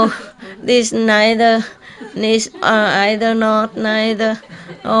 oh, this neither, this either not, neither,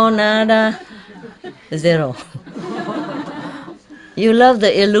 oh, nada, zero. You love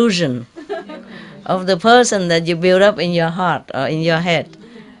the illusion of the person that you build up in your heart or in your head.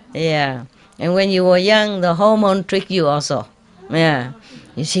 Yeah. And when you were young, the hormone tricked you also. Yeah.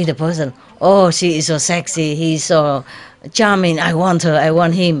 You see the person, oh, she is so sexy, he's so charming, I want her, I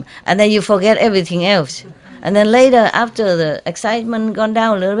want him. And then you forget everything else. And then later, after the excitement gone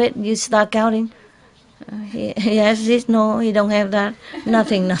down a little bit, you start counting. He has this, no, he don't have that,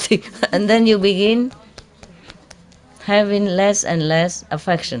 nothing. And then you begin having less and less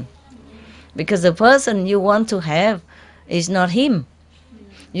affection, because the person you want to have is not him.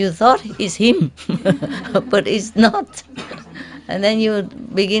 You thought it's him, but it's not. And then you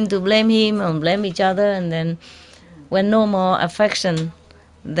begin to blame him and blame each other, and then when no more affection,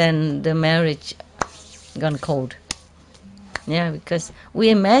 then the marriage gone cold. Yeah, because we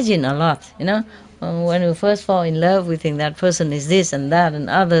imagine a lot, you know. When we first fall in love, we think that person is this and that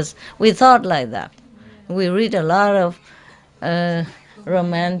and others. We thought like that. We read a lot of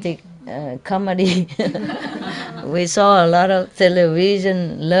romantic comedy. We saw a lot of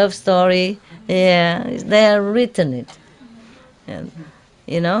television love story. Yeah, they are written it. And,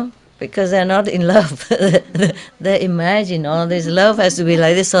 you know, because they're not in love. They imagine all this love has to be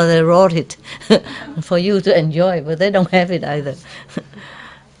like this, so they wrote it for you to enjoy, but they don't have it either.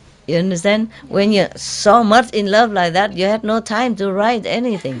 You understand? When you're so much in love like that, you had no time to write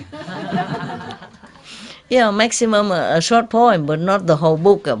anything. Yeah, maximum a short poem, but not the whole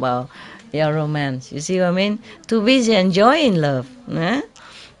book about your romance. You see what I mean? Too busy enjoying love. Eh?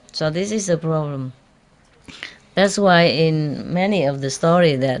 So this is the problem. That's why in many of the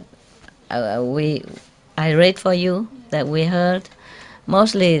story that I read for you, that we heard,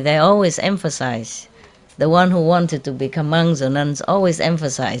 mostly they always emphasize, the one who wanted to become monks or nuns always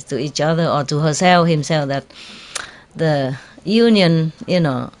emphasize to each other or to himself, that the union, you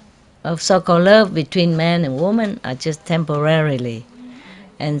know, of so-called love between man and woman are just temporarily,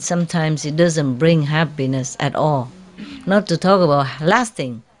 and sometimes it doesn't bring happiness at all. Not to talk about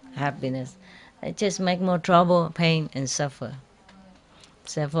lasting happiness. It just make more trouble, pain, and suffer.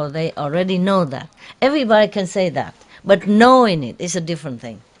 Therefore, they already know that. Everybody can say that, but knowing it is a different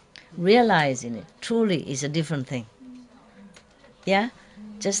thing. Realizing it truly is a different thing. Yeah?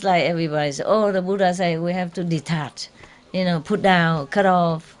 Just like everybody says, oh, the Buddha say we have to detach, you know, put down, cut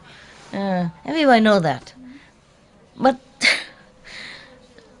off. Everybody knows that. But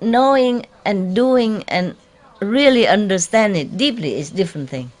knowing and doing and really understand it deeply is a different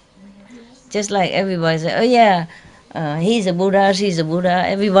thing. Just like everybody says, oh yeah, he's a Buddha, she's a Buddha,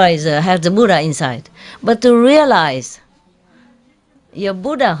 everybody has the Buddha inside. But to realize your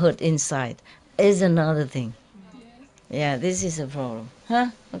Buddhahood inside is another thing. Yeah, this is a problem.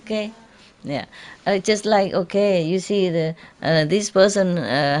 Huh? Okay? Yeah. Just like, okay, you see this person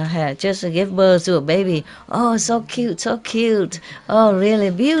just gave birth to a baby. Oh, so cute, so cute. Oh, really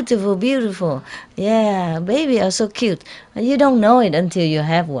beautiful, beautiful. Yeah, baby are so cute. You don't know it until you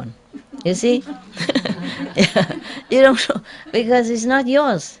have one. You see? Yeah. You don't know, because it's not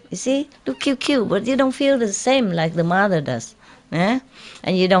yours. You see? Look cute, but you don't feel the same like the mother does. Eh?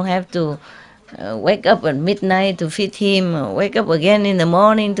 And you don't have to wake up at midnight to feed him, or wake up again in the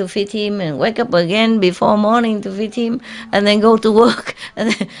morning to feed him, and wake up again before morning to feed him, and then go to work,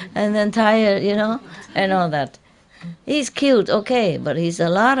 and then tired, you know, and all that. He's cute, okay, but he's a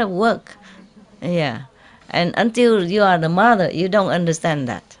lot of work. Yeah. And until you are the mother, you don't understand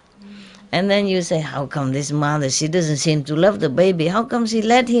that. And then you say, how come this mother, she doesn't seem to love the baby? How come she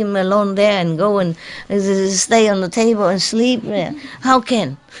let him alone there and go and stay on the table and sleep? How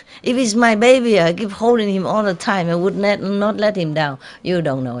can? If it's my baby, I keep holding him all the time. I would not let him down. You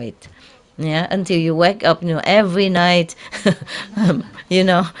don't know it. Yeah, until you wake up, you know, every night, you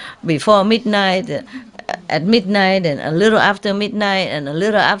know, before midnight, at midnight, and a little after midnight, and a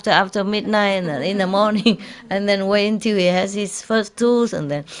little after midnight, and then in the morning, and then wait until he has his first tooth,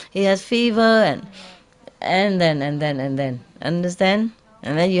 and then he has fever, and then, understand?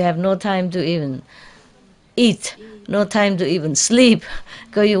 And then you have no time to even eat, no time to even sleep,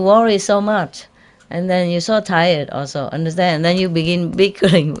 because you worry so much, and then you're so tired also, understand? And then you begin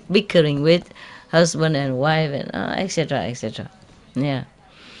bickering with husband and wife, and etc., etc. Yeah.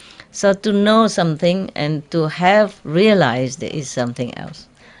 So to know something and to have realized there is something else.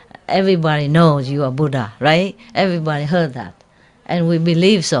 Everybody knows you are Buddha, right? Everybody heard that. And we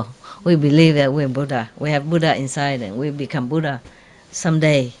believe so. We believe that we're Buddha. We have Buddha inside and we become Buddha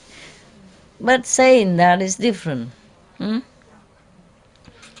someday. But saying that is different than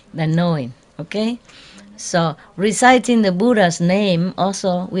knowing, okay? So reciting the Buddha's name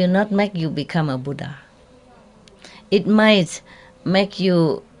also will not make you become a Buddha. It might make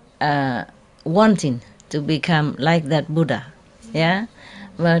you wanting to become like that Buddha, yeah?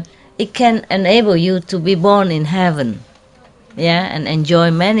 But it can enable you to be born in heaven, yeah, and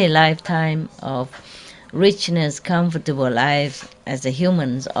enjoy many lifetimes of richness, comfortable lives as a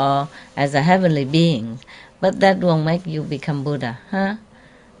humans or as a heavenly being. But that won't make you become Buddha, huh?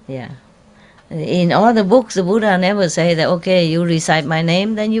 Yeah. In all the books, the Buddha never say that, okay, you recite my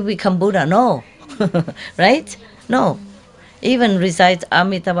name, then you become Buddha. No. Right? No. Even recite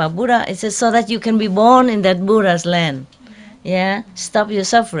Amitabha Buddha, it says so that you can be born in that Buddha's land. Yeah? Stop your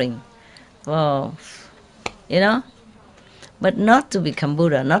suffering. Well, you know? But not to become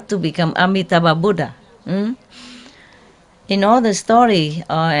Buddha, not to become Amitabha Buddha. In all the story,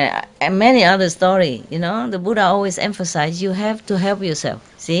 and many other stories, you know, the Buddha always emphasized you have to help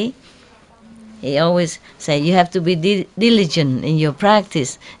yourself. See? He always say you have to be diligent in your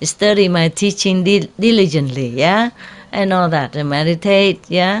practice. Study my teaching diligently, yeah? And all that, and meditate,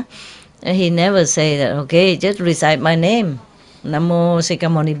 yeah? And he never say that, okay, just recite my name, Namo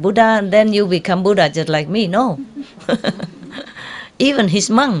Sikamoni Buddha, and then you become Buddha just like me. No. Even his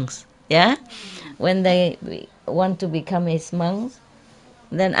monks, yeah? When they want to become his monks,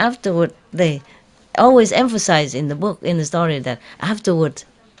 then afterward they always emphasize in the book, in the story, that afterward,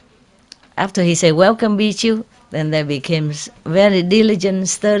 after he said, welcome Bhikkhu, then they became very diligent,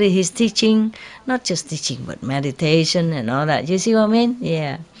 study his teaching, not just teaching, but meditation and all that. You see what I mean?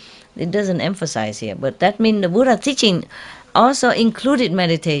 Yeah. It doesn't emphasize here, but that means the Buddha teaching also included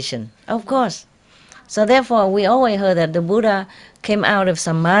meditation, of course. So therefore, we always heard that the Buddha came out of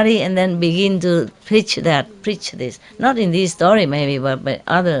samadhi and then begin to preach this. Not in this story maybe, but by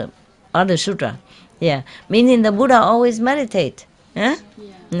other sutra. Yeah. Meaning the Buddha always meditate. Huh?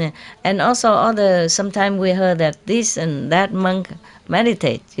 Yeah. And also sometimes we heard that this and that monk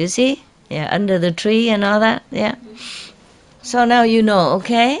meditate, you see? Yeah, under the tree and all that, yeah. So now you know,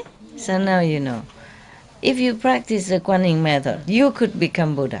 okay? So now you know. If you practice the Kuan method, you could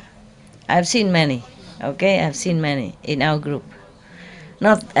become Buddha. I've seen many, okay? I've seen many in our group.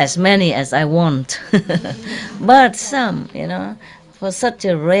 Not as many as I want, but some, you know, for such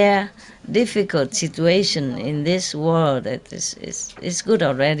a rare, difficult situation in this world, that it's good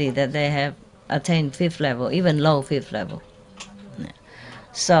already that they have attained 5th level, even low 5th level.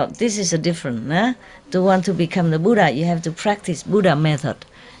 So this is a different. To want to become the Buddha, you have to practice Buddha method.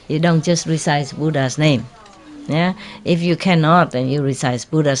 You don't just recite Buddha's name. Yeah. If you cannot, then you recite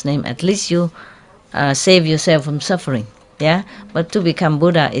Buddha's name. At least you save yourself from suffering. Yeah. But to become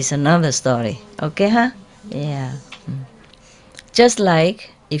Buddha is another story. Okay, huh? Yeah. Just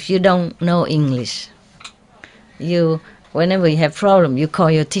like if you don't know English, whenever you have problem, you call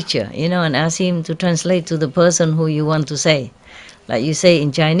your teacher, you know, and ask him to translate to the person who you want to say. Like you say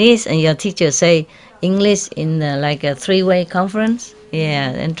in Chinese, and your teacher say English in like a 3-way conference, yeah,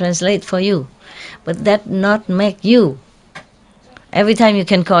 and translate for you. But that not make you. Every time you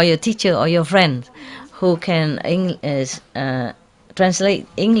can call your teacher or your friend who can translate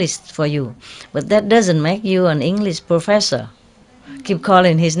English for you, but that doesn't make you an English professor. Keep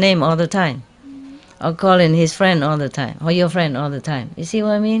calling his name all the time, or calling his friend all the time, or your friend all the time. You see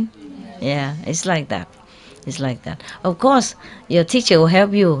what I mean? Yeah, it's like that. It's like that. Of course, your teacher will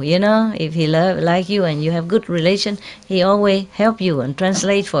help you, you know, if he like you and you have good relation, he always help you and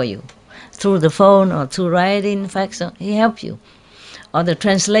translate for you. Through the phone or through writing, fax, he help you. Or the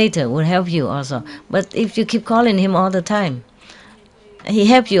translator will help you also. But if you keep calling him all the time, he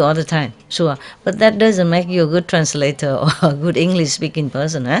helps you all the time, sure. But that doesn't make you a good translator or a good English-speaking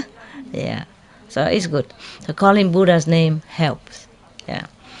person, huh? Yeah. So it's good. So calling Buddha's name helps. Yeah.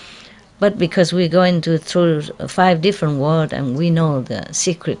 But because we're going through 5 different words and we know the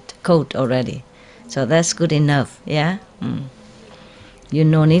secret code already. So that's good enough, yeah? You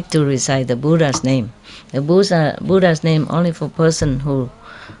no need to recite the Buddha's name. The Buddha's name only for person who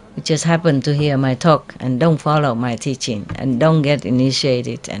just happen to hear my talk and don't follow my teaching and don't get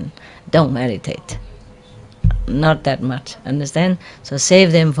initiated and don't meditate. Not that much, understand? So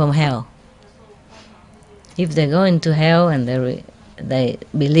save them from hell. If they go into hell and they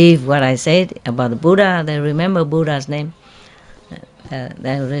believe what I said about the Buddha, they remember Buddha's name,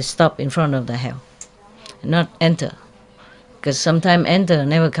 they will stop in front of the hell, not enter. Because sometimes enter,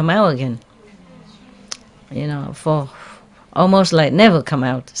 never come out again. For almost like never come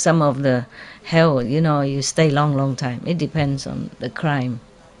out. Some of the hell, you stay long time. It depends on the crime.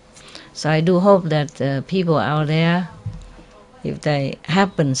 So I do hope that people out there, if they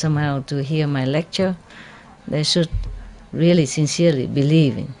happen somehow to hear my lecture, they should really sincerely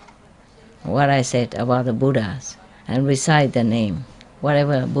believe in what I said about the Buddhas and recite the name,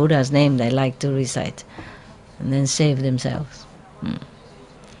 whatever Buddha's name they like to recite, and then save themselves.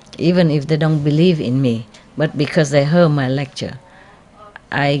 Even if they don't believe in me, but because they heard my lecture,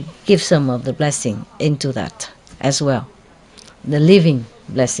 I give some of the blessing into that as well. The living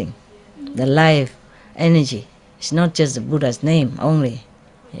blessing, the life energy. It's not just the Buddha's name only.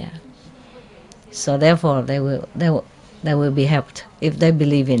 Yeah. So therefore they will be helped if they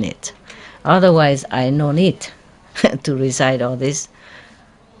believe in it. Otherwise I no need to recite all this.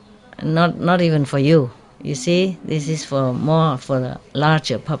 Not even for you. You see, this is more for the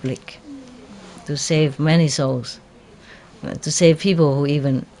larger public, to save many souls, to save people who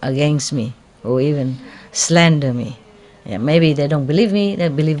even against me, who even slander me. Yeah, maybe they don't believe me, they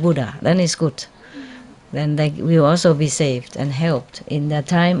believe Buddha, then it's good. Then they will also be saved and helped in their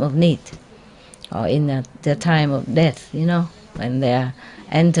time of need, or in their time of death, when they are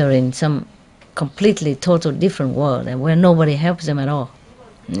entering some completely total different world and where nobody helps them at all.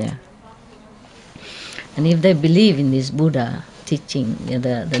 Yeah. And if they believe in this Buddha teaching,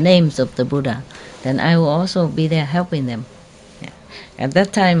 the names of the Buddha, then I will also be there helping them. Yeah. At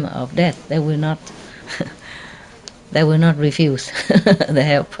that time of death, they will not refuse the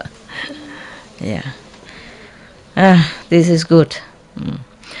help. Yeah. This is good.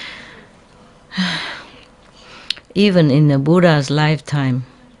 Even in the Buddha's lifetime,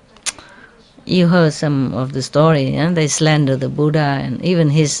 you heard some of the story, and they slander the Buddha, and even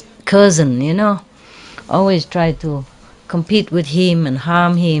his cousin, always try to compete with him and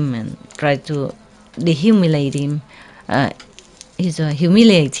harm him and try to dehumiliate him.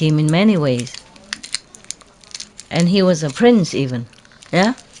 Humiliate him in many ways. And he was a prince even.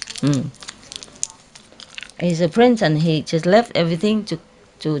 Yeah? He's a prince and he just left everything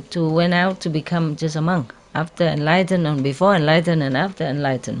to went out to become just a monk. After enlightenment, before enlightenment and after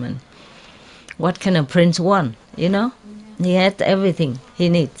enlightenment. What can a prince want, He had everything he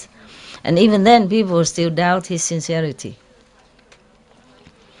needs. And even then, people still doubt his sincerity.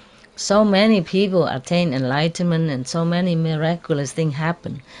 So many people attain enlightenment and so many miraculous things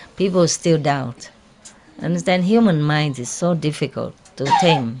happen. People still doubt. Understand, human mind is so difficult to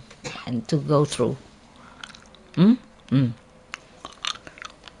tame and to go through.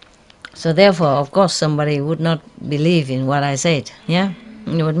 So therefore, of course, somebody would not believe in what I said. Yeah?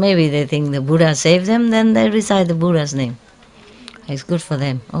 But maybe they think the Buddha saved them, then they recite the Buddha's name. It's good for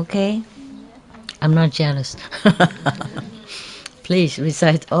them, okay? I'm not jealous. Please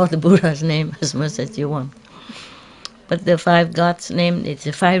recite all the Buddha's name as much as you want. But the 5 gods' name, it's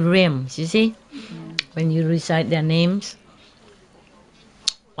the 5 realms, you see? When you recite their names,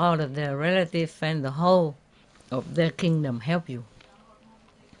 all of their relatives and the whole of their kingdom help you.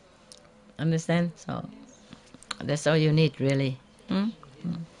 Understand? So that's all you need, really.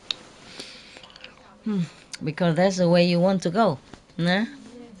 Because that's the way you want to go. Nah?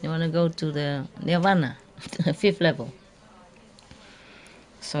 You want to go to the nirvana, the 5th level.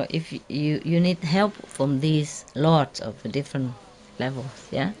 So if you need help from these lords of the different levels,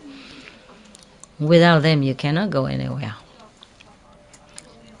 yeah? Without them, you cannot go anywhere.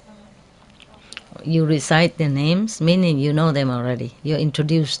 You recite their names, meaning you know them already. You're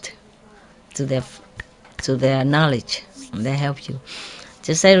introduced to their knowledge. And they help you.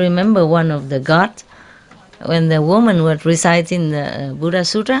 Just I remember one of the gods, when the woman was reciting the Buddha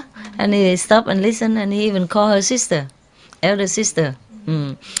Sutra, and he stopped and listened, and he even called her sister, elder sister.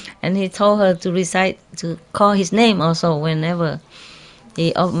 And he told her to recite, to call his name also whenever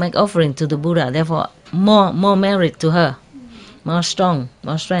he make offering to the Buddha. Therefore, more merit to her, more strong,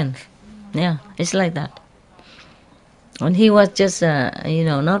 more strength. Yeah, it's like that. And he was just,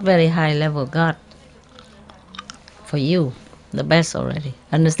 not very high level God for you, the best already.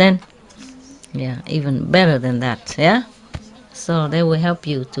 Understand? Yeah, even better than that. Yeah. So they will help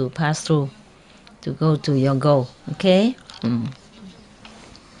you to pass through, to go to your goal. Okay.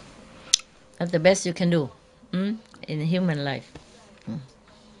 That's the best you can do in human life.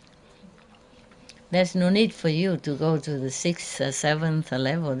 There's no need for you to go to the 6th or 7th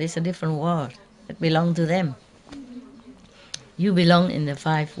level. This is a different world. It belongs to them. You belong in the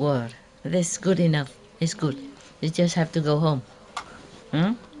 5th world. This is good enough. It's good. You just have to go home.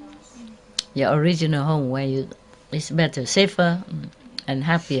 Your original home where it's better, safer, and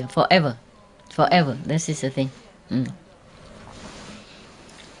happier forever. Forever. This is the thing.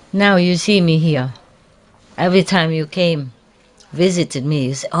 Now you see me here. Every time you came, visited me,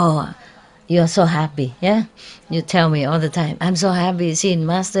 you say, oh, you're so happy, yeah? You tell me all the time, I'm so happy seeing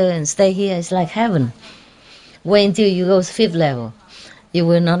Master and stay here. It's like heaven. Wait until you go to 5th level. You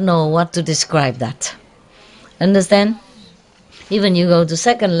will not know what to describe that. Understand? Even you go to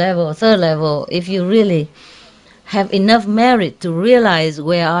 2nd level, 3rd level, if you really have enough merit to realize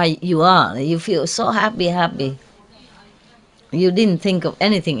where you are, you feel so happy. You didn't think of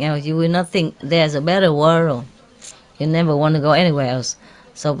anything else. You will not think there's a better world. You never want to go anywhere else.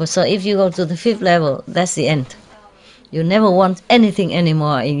 So if you go to the 5th level, that's the end. You never want anything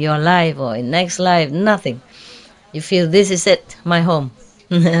anymore in your life or in next life, nothing. You feel this is it, my home.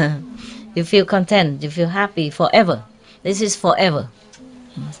 You feel content, you feel happy forever. This is forever.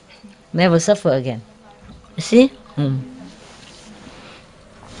 Never suffer again. You see?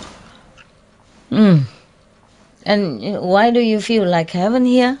 And why do you feel like heaven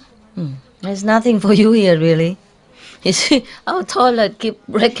here? There's nothing for you here, really. You see, our toilet keep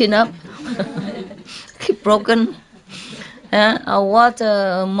breaking up, keep broken. Our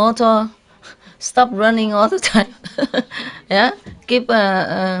water motor stop running all the time. Keep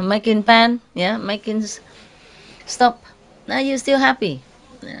making pan, making stop. Now you're still happy.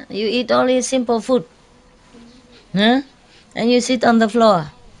 You eat only simple food. And you sit on the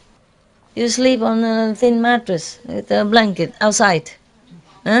floor. You sleep on a thin mattress with a blanket outside.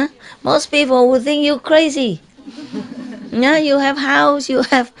 Most people would think you're crazy. You have house, you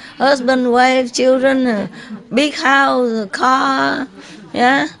have husband, wife, children, a big house, a car,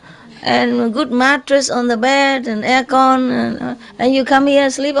 and a good mattress on the bed and aircon, and you come here,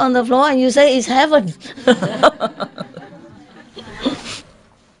 sleep on the floor, and you say it's heaven.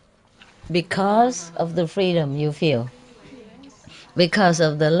 Because of the freedom you feel, because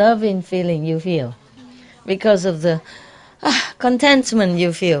of the loving feeling you feel, because of the contentment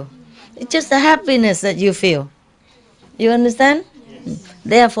you feel. It's just the happiness that you feel. You understand? Yes.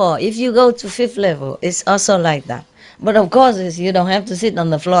 Therefore, if you go to 5th level, it's also like that. But of course, you don't have to sit on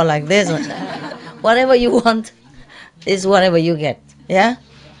the floor like this. Whatever you want is whatever you get. Yeah?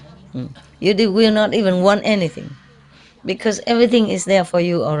 You will not even want anything, because everything is there for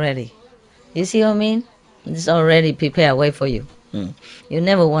you already. You see what I mean? It's already prepared way for you. You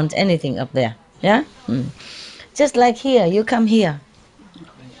never want anything up there. Yeah? Just like here, you come here.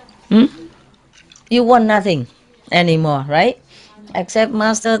 You want nothing anymore, right? Except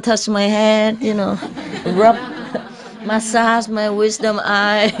Master touch my head, rub, massage my wisdom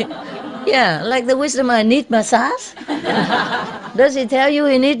eye. Yeah, like the wisdom eye need massage. Does he tell you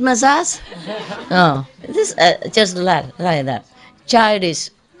he need massage? No, this just like that. Childish,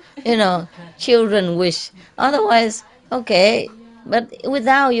 children wish. Otherwise, okay, but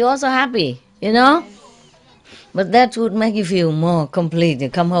without you also happy, But that would make you feel more complete. You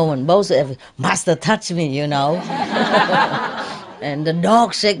come home and boast, Master touch me, And the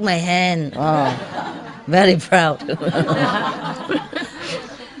dog shake my hand. Oh, very proud.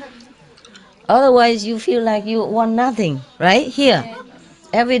 Otherwise, you feel like you want nothing, right? Here.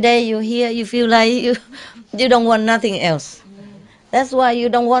 Every day you're here, you feel like you don't want nothing else. That's why you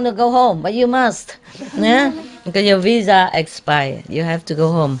don't want to go home, but you must. Because your visa expired. You have to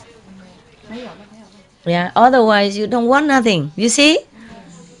go home. Otherwise you don't want nothing. You see?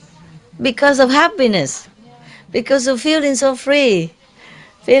 Because of happiness. Because of feeling so free.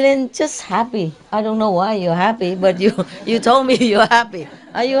 Feeling just happy. I don't know why you're happy, but you told me you're happy.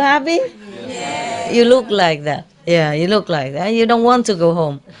 Are you happy? Yes. You look like that. Yeah, you look like that. You don't want to go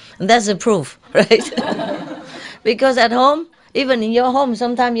home. And that's the proof, right? Because at home, even in your home,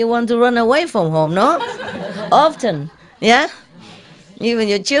 sometimes you want to run away from home, no? Often, yeah? Even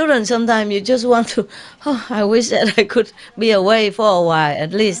your children, sometimes you just want to, I wish that I could be away for a while,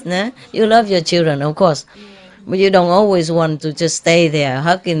 at least. Nah? You love your children, of course. But you don't always want to just stay there,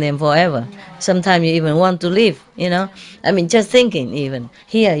 hugging them forever. Sometimes you even want to leave, I mean, just thinking even.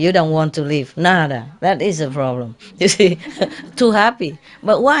 Here, you don't want to leave. Nada. That is a problem. You see, too happy.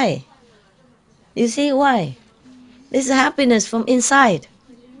 But why? You see, why? This is happiness from inside.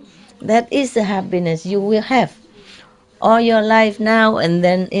 That is the happiness you will have. All your life now and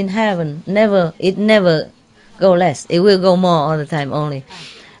then in heaven. It never go less. It will go more all the time only.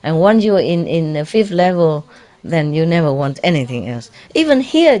 And once you're in the fifth level, then you never want anything else. Even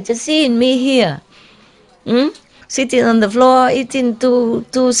here, just seeing me here, sitting on the floor, eating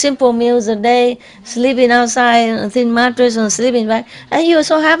two simple meals a day, sleeping outside on a thin mattress and sleeping back, and you're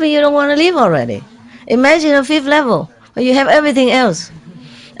so happy you don't want to leave already. Imagine a fifth level where you have everything else,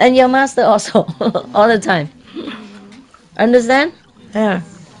 and your master also all the time. Understand? Yeah.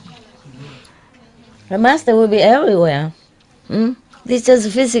 The master will be everywhere. This is just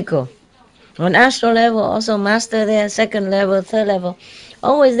physical. On astral level, also master there, second level, third level,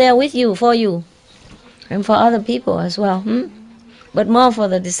 always there with you, for you, and for other people as well. But more for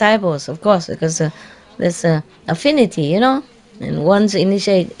the disciples, of course, because there's affinity, you know. And once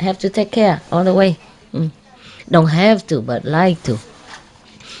initiate, have to take care all the way. Don't have to, but like to.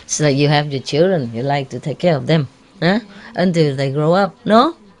 It's like you have your children, you like to take care of them, until they grow up.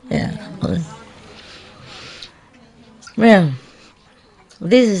 No? Yeah. Well,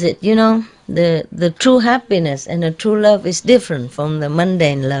 this is it, you know. The true happiness and the true love is different from the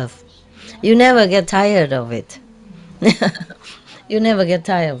mundane love. You never get tired of it. You never get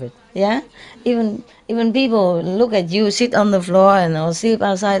tired of it. Yeah? Even people look at you, sit on the floor and or sleep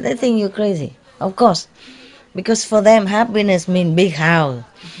outside, they think you're crazy. Of course. Because for them, happiness means big house,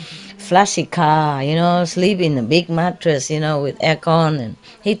 flashy car, you know, sleep in a big mattress, you know, with aircon and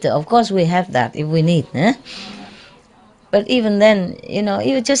heater. Of course we have that if we need. But even then, you know,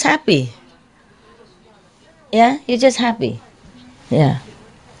 you're just happy. Yeah? You're just happy. Yeah.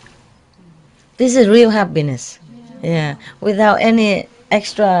 This is real happiness. Yeah. Without any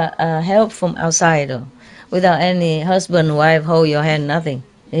extra help from outside, or without any husband, wife, hold your hand, nothing.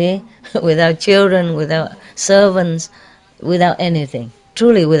 Without children, without servants, without anything.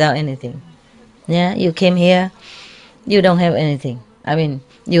 Truly without anything. Yeah, you came here, you don't have anything. I mean,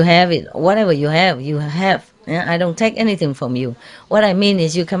 you have it. Whatever you have, you have. Yeah? I don't take anything from you. What I mean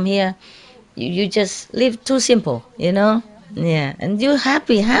is you come here, you just live too simple, you know? Yeah, and you're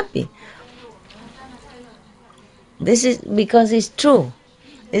happy. This is because it's true.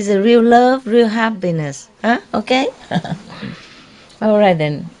 It's a real love, real happiness. Okay? All right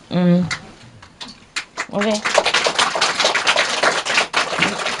then. Okay.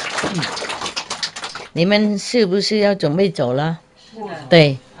 你们是不是要准备走了？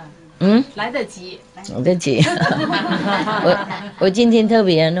对。来得及。我今天特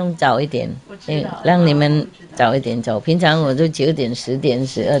别弄早一点，让你们早一点走。平常我都9点、10点、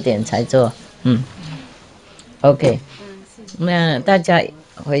12点才做。OK。那大家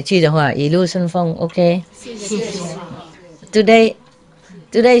回去的话一路顺风。OK。谢谢。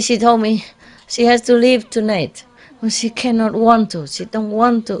Today she told me she has to leave tonight. She cannot want to. She don't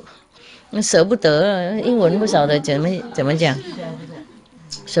want to. 舍不得，英文不晓得怎么讲。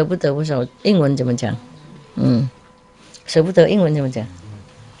舍不得不晓得英文怎么讲。舍不得英文怎么讲？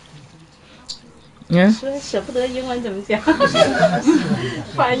说舍不得英文怎么讲？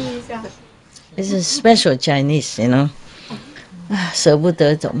翻译一下。This is special Chinese, you know. 舍不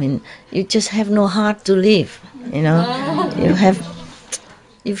得走 mean you just have no heart to live, you know.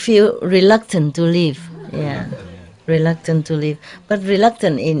 You feel reluctant to live. Yeah. Reluctant to live. But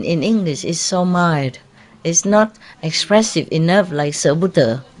reluctant in English is so mild. It's not expressive enough like 舍不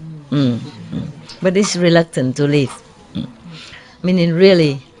得. But it's reluctant to live. Meaning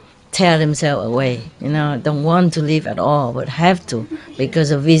really tear themselves away. You know, don't want to live at all, but have to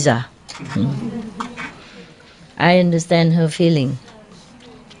because of visa. I understand her feeling.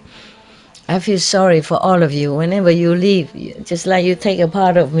 I feel sorry for all of you. Whenever you leave, just like you take a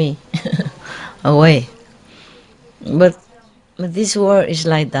part of me away. But this world is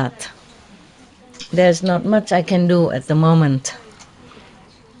like that. There's not much I can do at the moment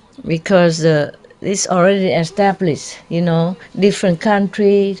because it's already established, you know, different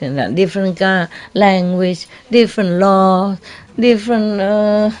countries and different language, different laws,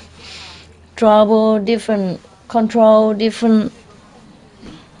 different trouble, different control, different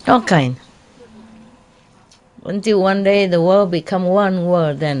all kind. Until one day the world become one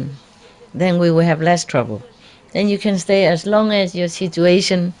world, then we will have less trouble. Then you can stay as long as your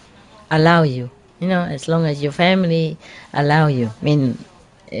situation allow you. You know, as long as your family allow you. I mean,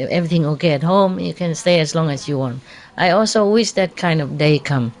 everything okay at home, you can stay as long as you want. I also wish that kind of day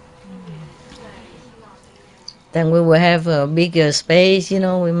come. Then we will have a bigger space, you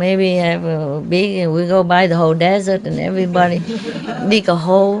know, we maybe have a big, we go by the whole desert and everybody dig a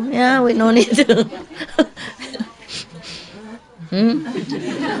hole. Yeah, we don't need to.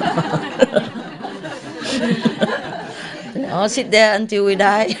 I'll sit there until we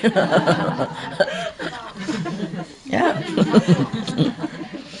die. Yeah.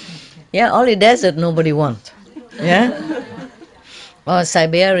 Yeah, only desert nobody wants. Yeah. or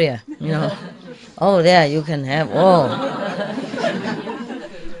Siberia, Oh, there you can have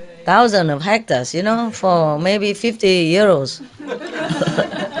thousands of hectares, for maybe 50 euros.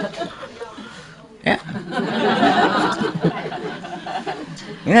 Yeah.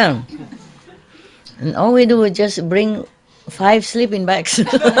 Yeah. And all we do is just bring 5 sleeping bags.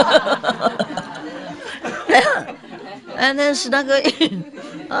 Yeah. And then snuggle in.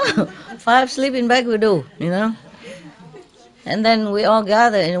 5 sleeping bags we do, And then we all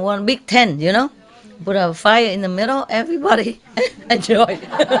gather in one big tent, Put a fire in the middle, everybody enjoy.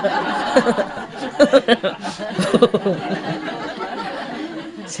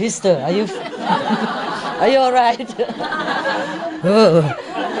 Sister, are you all right? Oh.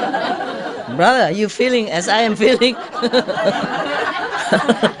 Brother, are you feeling as I am feeling?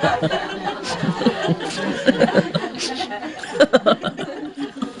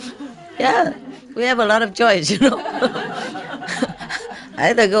 Yeah, we have a lot of choice,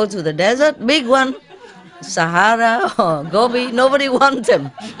 Either go to the desert, big one, Sahara or Gobi, nobody wants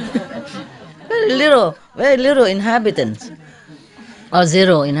them. Very little inhabitants. Or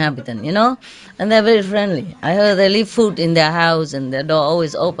 0 inhabitant, And they're very friendly. I heard they leave food in their house and their door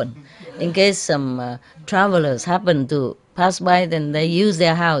always open. In case some travelers happen to pass by, then they use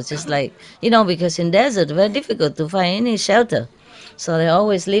their house just like, because in desert, very difficult to find any shelter. So they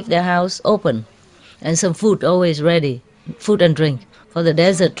always leave their house open. And some food always ready, food and drink for the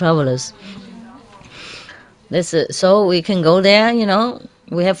desert travelers. So we can go there,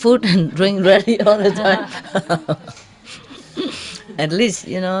 we have food and drink ready all the time. At least,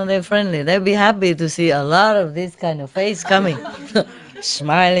 they're friendly. They'll be happy to see a lot of this kind of face coming.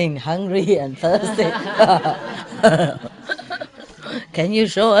 Smiling, hungry and thirsty. Can you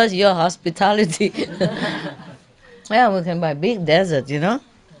show us your hospitality? Yeah, we can buy big desert, And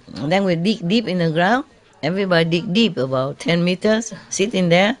then we dig deep in the ground. Everybody dig deep, about 10 meters. Sit in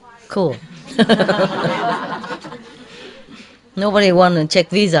there. Cool. Nobody want to check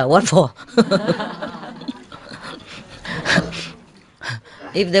visa. What for?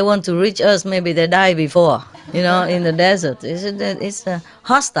 If they want to reach us, maybe they die before, in the desert. It's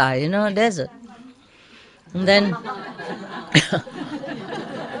hostile, desert. And then,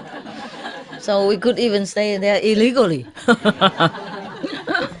 so we could even stay there illegally.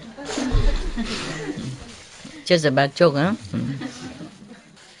 Just a bad joke, huh?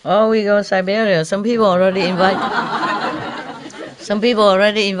 Oh, we go to Siberia. Some people already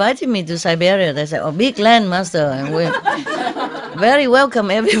invited me to Siberia. They said, big land, master. And we're very welcome,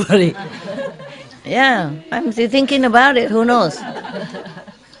 everybody. Yeah, I'm still thinking about it. Who knows?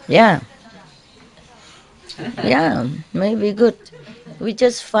 Yeah. Yeah, maybe good. We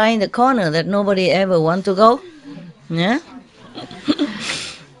just find a corner that nobody ever want to go. Yeah.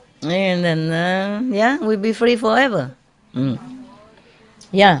 And then, we'll be free forever.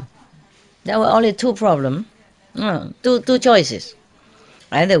 Yeah. There were only 2 problems. Two choices.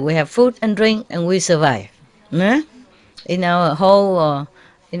 Either we have food and drink and we survive. Yeah? In our hole or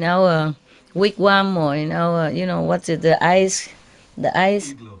in our wigwam or in our, the ice,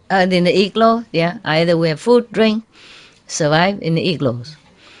 in the igloo. Yeah. Either we have food, drink, survive in the igloos.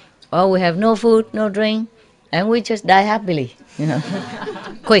 Or we have no food, no drink, and we just die happily,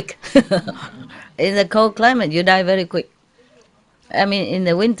 quick. In the cold climate, you die very quick. I mean, in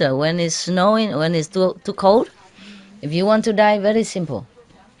the winter, when it's snowing, when it's too cold, if you want to die, very simple.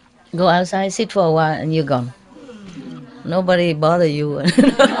 Go outside, sit for a while, and you're gone. Nobody bother you.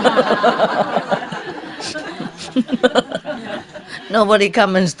 Nobody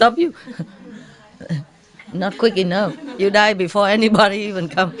come and stop you. Not quick enough. You die before anybody even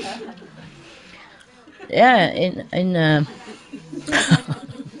come. Yeah,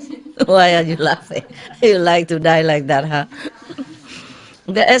 why are you laughing? You like to die like that, huh?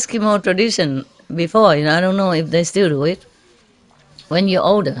 The Eskimo tradition before, I don't know if they still do it. When you're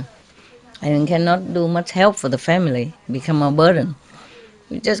older and cannot do much help for the family, become a burden,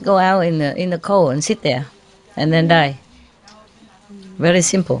 you just go out in the cold and sit there and then die. Very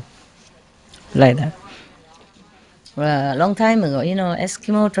simple, like that. A long time ago,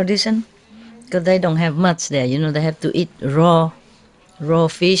 Eskimo tradition, because they don't have much there, they have to eat raw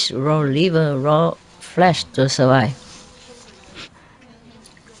fish, raw liver, raw flesh to survive.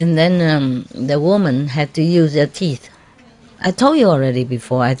 And then the woman had to use their teeth. I told you already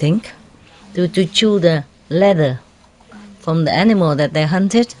before, I think, to chew the leather from the animal that they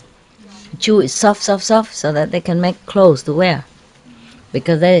hunted. Chew it soft, so that they can make clothes to wear.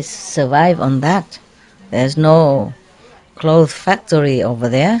 Because they survive on that. There's no cloth factory over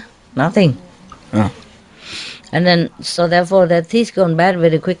there, nothing. No. And then, so therefore, their teeth gone bad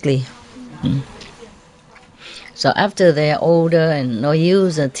very quickly. So after they are older and no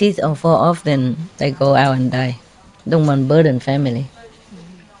use, the teeth all fall off, then they go out and die. Don't want burden family.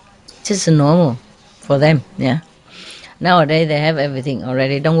 Just normal for them, yeah. Nowadays they have everything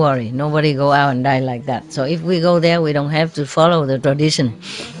already. Don't worry, nobody go out and die like that. So if we go there, we don't have to follow the tradition,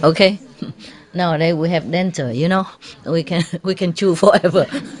 okay? Nowadays we have dental, you know, we can chew forever.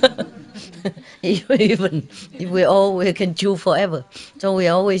 Even if we old, we can chew forever. So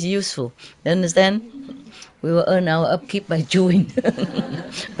we're always useful. You understand? We will earn our upkeep by chewing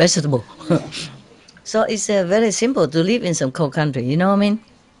vegetable. So it's very simple to live in some cold country. You know what I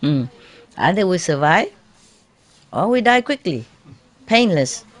mean? Either we survive or we die quickly,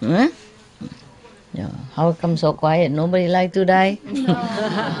 painless. Yeah. How come so quiet? Nobody like to die?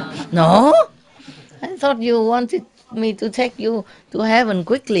 No? I thought you wanted me to take you to heaven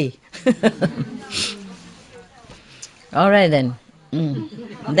quickly. All right then.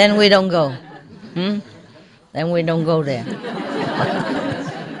 Then we don't go. Then we don't go there.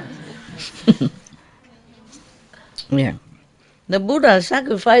 Yeah. The Buddha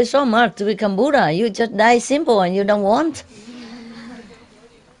sacrificed so much to become Buddha. You just die simple and you don't want.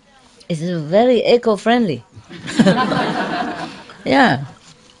 It's very eco-friendly. Yeah.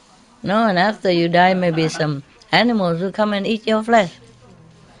 No, and after you die, maybe some animals will come and eat your flesh.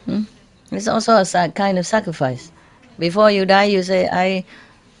 It's also a kind of sacrifice. Before you die, you say,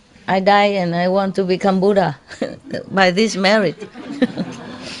 I die and I want to become Buddha by this merit.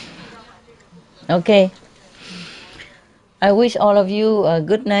 Okay. I wish all of you a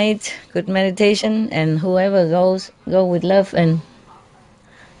good night, good meditation, and whoever goes, go with love and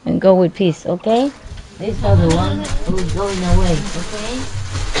go with peace, okay? These are the ones who is going away, okay?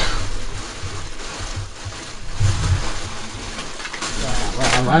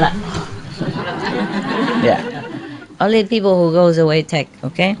 Yeah. Only people who goes away take,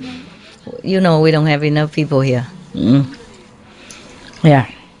 okay? You know we don't have enough people here. Yeah.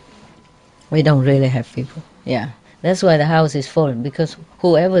 We don't really have people. Yeah. That's why the house is full, because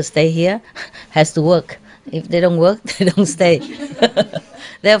whoever stay here has to work. If they don't work, they don't stay.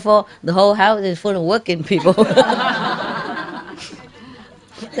 Therefore, the whole house is full of working people.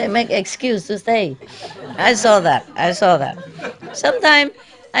 They make excuse to stay. I saw that. Sometime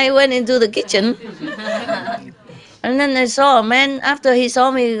I went into the kitchen, and then I saw a man, after he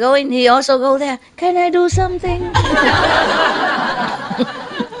saw me going, he also go there. Can I do something?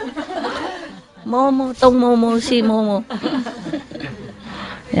 Momo, tong momo, si momo.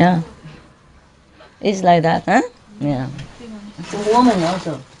 Yeah. It's like that, huh? Yeah. The woman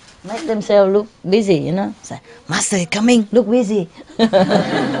also make themselves look busy, you know. Say, Master is coming, look busy.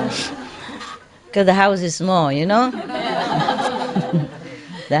 Because the house is small, you know.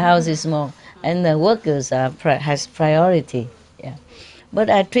 The house is small, and the workers has priority. Yeah. But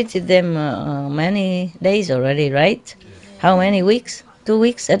I treated them many days already, right? How many weeks? 2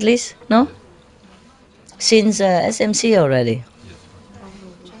 weeks at least? No? Since SMC already.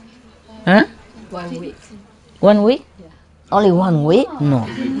 Huh? 1 week. 1 week? Yeah. Only 1 week? No.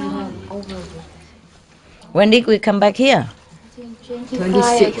 When did we come back here?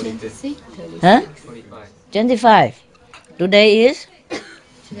 26. Huh? 25. Today is?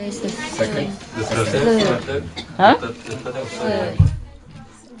 Today is the Second. Huh?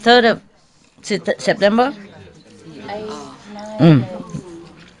 3rd of September? 8,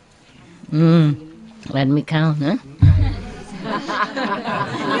 9, Let me count, huh?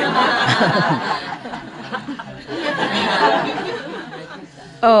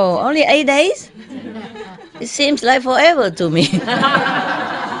 Oh, only 8 days? It seems like forever to me.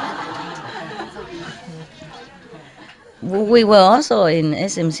 We were also in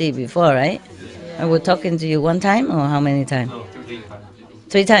SMC before, right? I was talking to you one time, or how many times? No,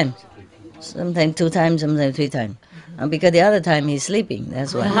 3 times. Sometimes 2 times, sometimes 3 times. Because the other time he's sleeping,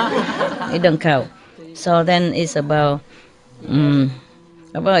 that's why. It don't count. So then it's about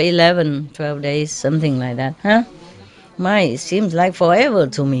 11, 12 days, something like that, huh? It seems like forever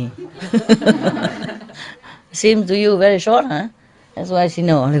to me. Seems to you very short, huh? That's why she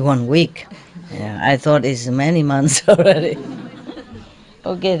know only 1 week. Yeah, I thought it's many months already.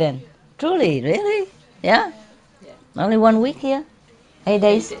 Okay then. Truly, really? Yeah? Only 1 week here? 8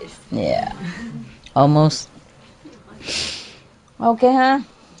 days? Yeah. Almost. Okay, huh?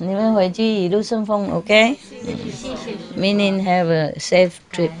 你们回去一路顺风 okay? Meaning have a safe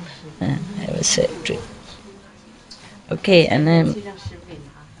trip. Have a safe trip. Okay, and then...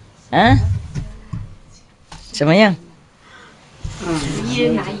 啊？怎么样？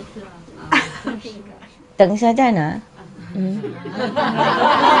等一下再拿。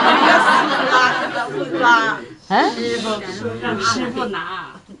啊？师傅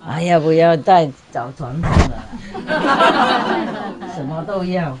拿。哎呀，不要再找传统了，什么都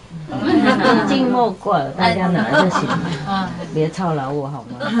要，静默过了，大家拿就行了，别操劳我好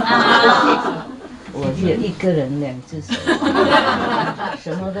吗？我是一个人2只手，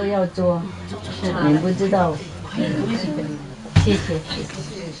什么都要做，你不知道。谢谢。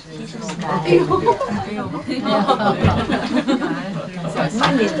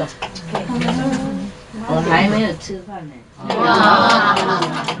慢点走。我还没有吃饭呢。哇！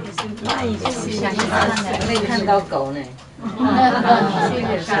没看到狗呢。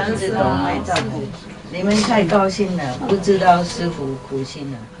3只狗没照顾。你们太高兴了，不知道师父苦心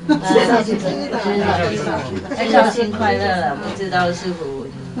了。太高兴快乐了，不知道师父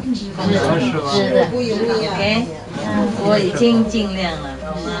是的，不容易啊。OK， 我已经尽量了，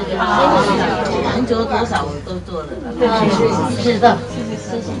能做多少我都做了。是的，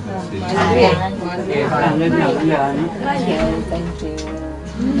谢谢。感恩。慢点 ，Thank you。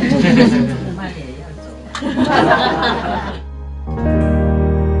慢点要走。